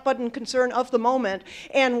 whatever's the hot button concern of the moment,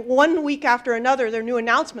 and one week after another, there are new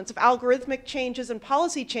announcements of algorithmic changes and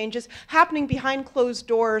policy changes happening behind closed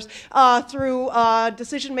doors through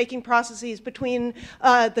decision-making processes between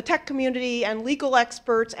the tech community and legal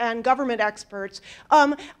experts and government experts.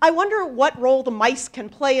 I wonder what role the mice can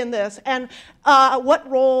play in this, and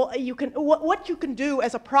what you can do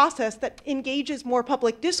as a process that engages more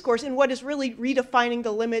public discourse in what is really redefining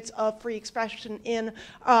the limits of free expression in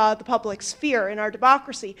the public sphere in our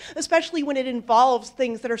democracy, especially when it involves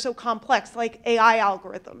things that are so complex, like AI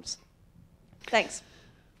algorithms. Thanks.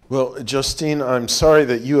 Well, Justine, I'm sorry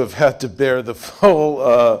that you have had to bear the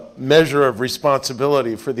full measure of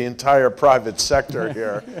responsibility for the entire private sector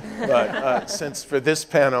here. But since for this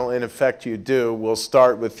panel, in effect, you do, we'll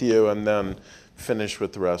start with you and then finish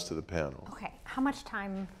with the rest of the panel. Okay, how much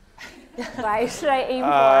time should I aim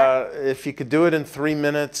for? If you could do it in 3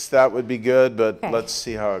 minutes, that would be good, but Okay. let's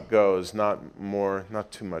see how it goes. Not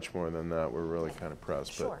too much more than that. We're really kind of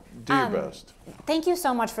pressed, Sure. but do your best. Thank you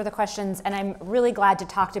so much for the questions, and I'm really glad to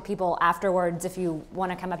talk to people afterwards if you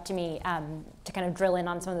want to come up to me to kind of drill in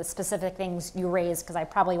on some of the specific things you raised, because I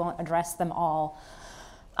probably won't address them all.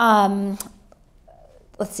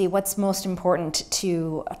 Let's see, what's most important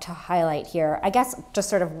to highlight here? I guess just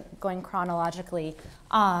sort of going chronologically,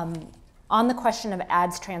 on the question of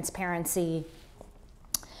ads transparency,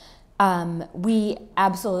 we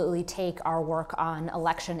absolutely take our work on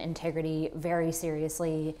election integrity very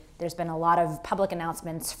seriously. There's been a lot of public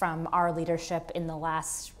announcements from our leadership in the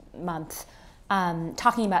last month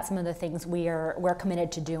talking about some of the things we're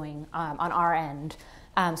committed to doing on our end.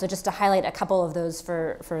 So just to highlight a couple of those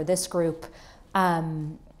for this group,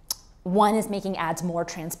 one is making ads more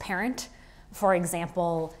transparent. For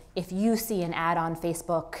example, if you see an ad on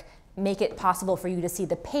Facebook make it possible for you to see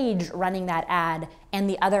the page running that ad and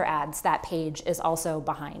the other ads that page is also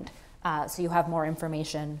behind. So you have more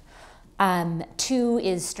information. 2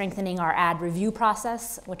 is strengthening our ad review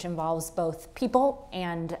process, which involves both people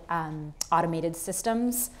and automated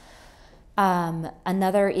systems.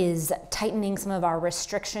 Another is tightening some of our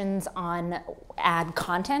restrictions on ad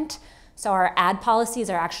content. So our ad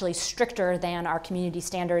policies are actually stricter than our community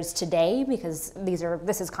standards today, because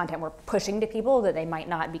this is content we're pushing to people that they might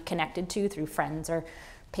not be connected to through friends or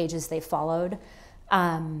pages they followed.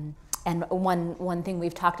 And one thing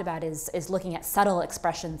we've talked about is looking at subtle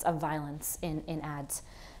expressions of violence in ads.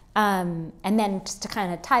 And then just to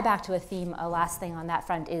kind of tie back to a theme, a last thing on that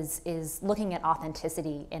front is looking at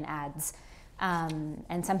authenticity in ads.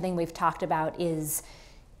 And something we've talked about is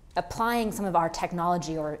applying some of our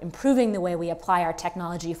technology, or improving the way we apply our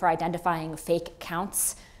technology for identifying fake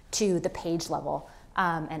accounts to the page level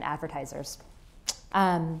and advertisers.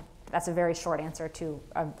 That's a very short answer to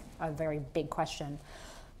a very big question.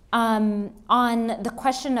 On the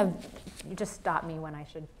question of, you just stop me when I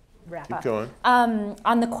should wrap up. Keep going.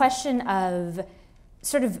 On the question of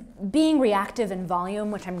sort of being reactive in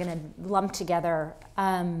volume, which I'm going to lump together,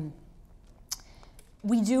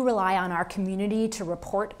 we do rely on our community to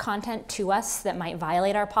report content to us that might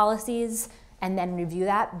violate our policies and then review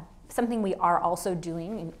that. Something we are also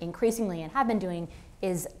doing increasingly and have been doing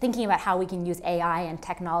is thinking about how we can use AI and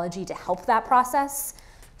technology to help that process.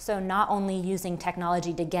 So not only using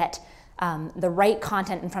technology to get the right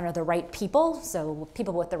content in front of the right people, so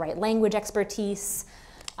people with the right language expertise,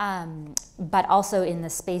 but also in the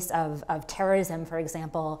space of terrorism, for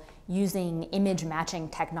example, using image matching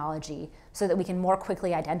technology so that we can more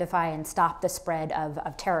quickly identify and stop the spread of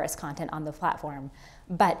terrorist content on the platform.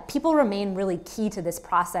 But people remain really key to this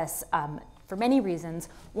process for many reasons.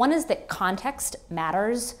 One is that context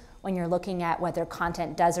matters when you're looking at whether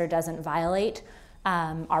content does or doesn't violate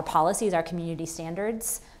our policies, our community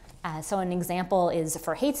standards. So an example is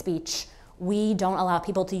for hate speech, we don't allow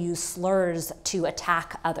people to use slurs to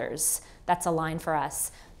attack others. That's a line for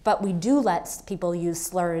us. But we do let people use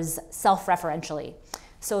slurs self-referentially.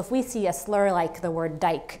 So if we see a slur like the word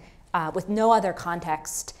dyke with no other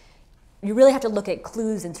context, you really have to look at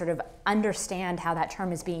clues and sort of understand how that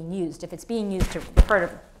term is being used. If it's being used to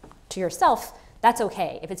refer to yourself, that's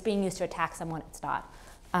okay. If it's being used to attack someone, it's not.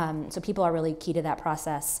 So people are really key to that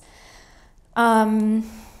process.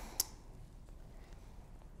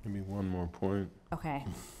 Maybe one more point. Okay,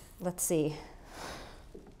 let's see.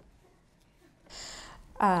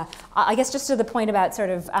 I guess just to the point about sort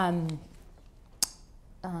of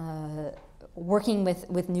working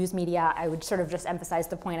with news media, I would sort of just emphasize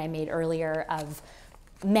the point I made earlier of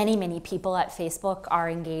many people at Facebook are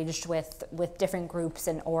engaged with different groups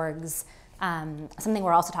and orgs. Something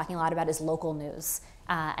we're also talking a lot about is local news.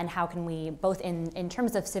 And how can we, both in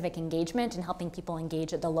terms of civic engagement and helping people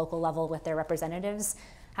engage at the local level with their representatives,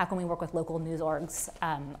 how can we work with local news orgs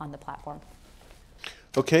on the platform?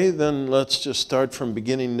 Okay, then let's just start from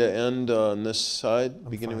beginning to end on this side,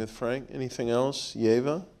 beginning with Frank. Anything else?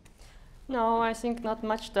 Ieva? No, I think not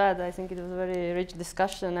much to add. I think it was a very rich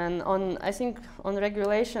discussion. And I think on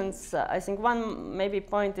regulations, I think one maybe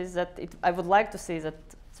point is that I would like to see that,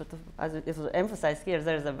 sort of, as it was emphasized here,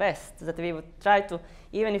 there is a West, that we would try to,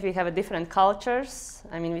 even if we have different cultures,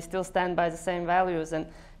 I mean, we still stand by the same values. And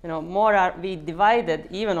more are we divided,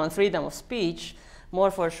 even on freedom of speech, more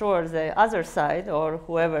for sure the other side, or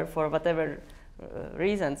whoever, for whatever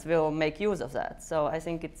reasons, will make use of that. So I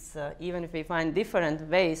think it's, even if we find different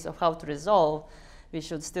ways of how to resolve, we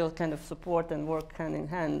should still kind of support and work hand in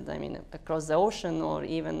hand, I mean, across the ocean, or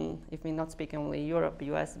even, if we're not speaking only Europe,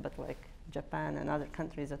 US, but like Japan and other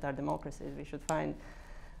countries that are democracies, we should find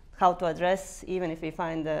how to address, even if we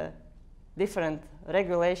find a different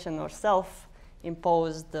regulation or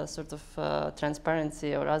self-imposed sort of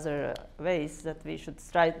transparency or other ways, that we should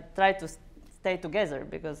try to stay together,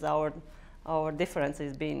 because our difference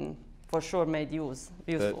is being for sure made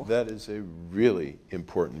useful. That is a really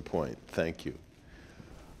important point. Thank you.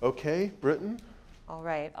 Okay, Brittan? All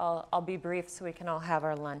right, I'll be brief so we can all have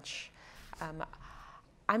our lunch.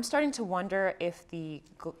 I'm starting to wonder if the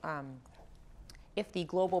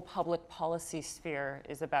global public policy sphere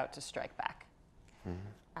is about to strike back.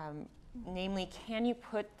 Mm-hmm. Namely, can you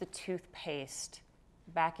put the toothpaste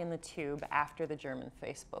back in the tube after the German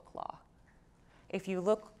Facebook law? If you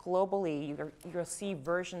look globally, you'll see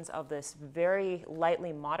versions of this very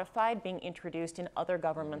lightly modified being introduced in other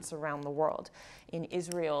governments around the world, in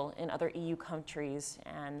Israel, in other EU countries,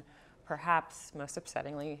 and perhaps most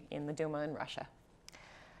upsettingly in the Duma in Russia.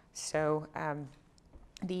 So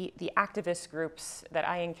the activist groups that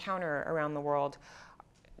I encounter around the world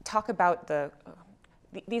talk about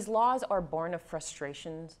these laws are born of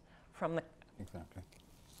frustrations from the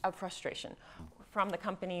from the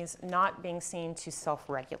companies not being seen to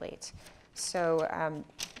self-regulate. So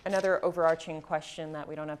another overarching question that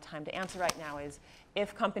we don't have time to answer right now is,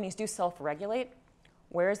 if companies do self-regulate,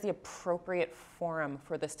 where is the appropriate forum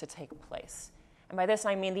for this to take place? And by this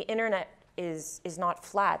I mean the internet is not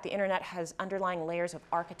flat. The internet has underlying layers of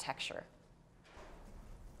architecture.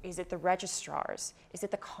 Is it the registrars? Is it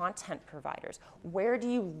the content providers? Where do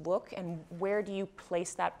you look and where do you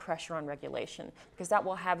place that pressure on regulation? Because that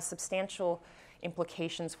will have substantial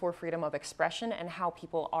implications for freedom of expression and how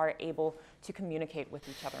people are able to communicate with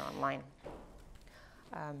each other online.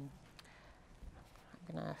 I'm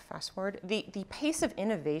going to fast forward. The pace of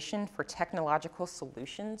innovation for technological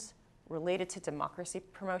solutions related to democracy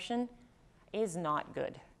promotion is not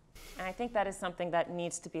good. And I think that is something that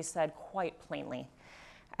needs to be said quite plainly.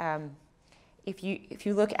 If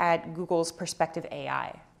you look at Google's Perspective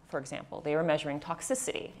AI, for example, they were measuring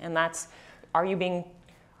toxicity, and that's, are you being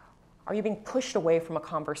pushed away from a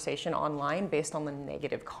conversation online based on the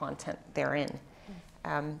negative content therein?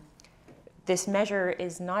 This measure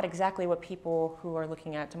is not exactly what people who are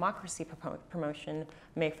looking at democracy promotion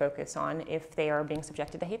may focus on if they are being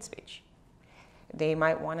subjected to hate speech. They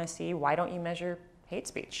might want to see, why don't you measure hate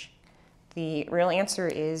speech? The real answer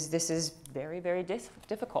is this is very, very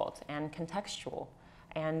difficult and contextual.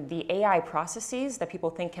 And the AI processes that people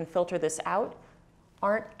think can filter this out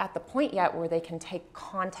aren't at the point yet where they can take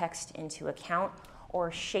context into account or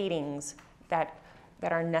shadings that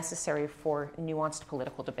are necessary for nuanced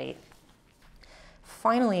political debate.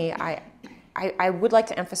 Finally, I would like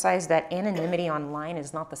to emphasize that anonymity online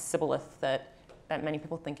is not the shibboleth that many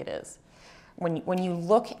people think it is. When you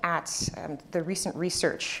look at the recent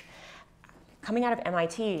research coming out of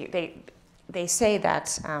MIT, they say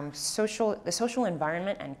that the social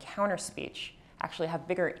environment and counter speech actually have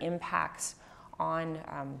bigger impacts on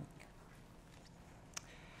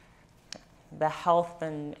the health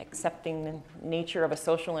and accepting nature of a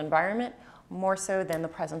social environment, more so than the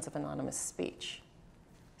presence of anonymous speech.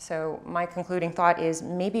 So my concluding thought is,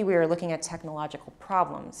 maybe we are looking at technological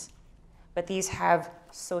problems, but these have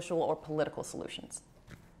social or political solutions.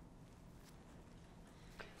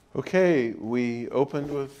 Okay, we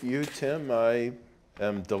opened with you, Tim. I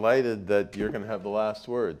am delighted that you're going to have the last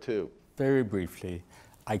word, too. Very briefly,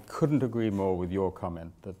 I couldn't agree more with your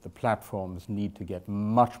comment that the platforms need to get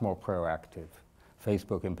much more proactive.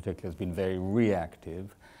 Facebook in particular has been very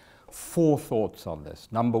reactive. 4 thoughts on this.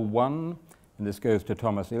 Number 1, and this goes to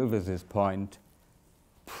Thomas Ilves' point,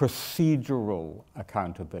 procedural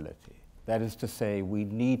accountability. That is to say, we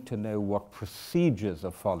need to know what procedures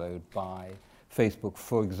are followed by Facebook,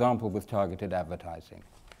 for example, with targeted advertising,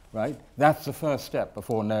 right? That's the first step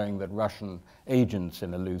before knowing that Russian agents,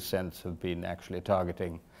 in a loose sense, have been actually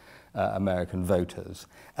targeting American voters.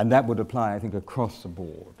 And that would apply, I think, across the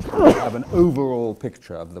board. We have an overall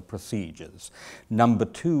picture of the procedures. Number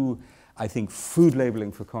 2, I think food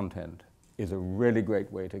labeling for content is a really great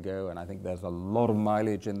way to go, and I think there's a lot of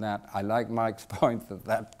mileage in that. I like Mike's point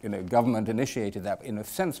that government initiated that. In a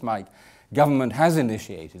sense, Mike, government has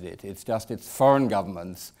initiated it. It's just it's foreign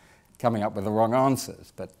governments coming up with the wrong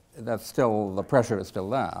answers, but that's still, the pressure is still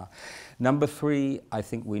there. Number 3, I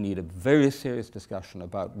think we need a very serious discussion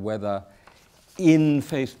about whether in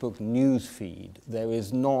Facebook news feed there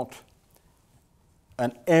is not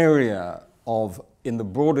an area of, in the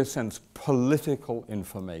broader sense, political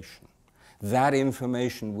information. That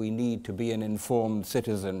information we need to be an informed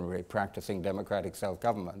citizenry practicing democratic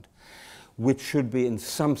self-government, which should be in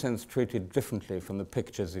some sense treated differently from the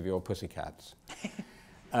pictures of your pussycats.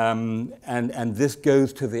 And this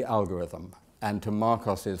goes to the algorithm and to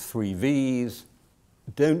Marcos's 3 Vs.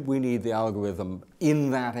 Don't we need the algorithm in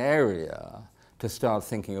that area to start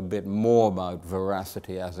thinking a bit more about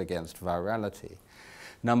veracity as against virality?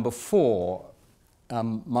 Number 4,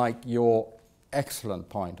 Mike, your excellent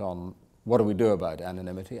point on what do we do about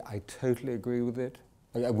anonymity? I totally agree with it,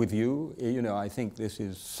 with you. I think this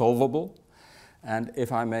is solvable. And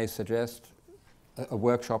if I may suggest a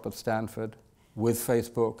workshop at Stanford with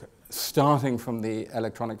Facebook, starting from the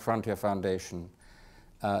Electronic Frontier Foundation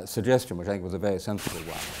suggestion, which I think was a very sensible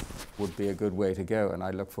one, would be a good way to go. And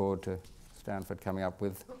I look forward to Stanford coming up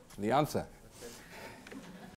with the answer.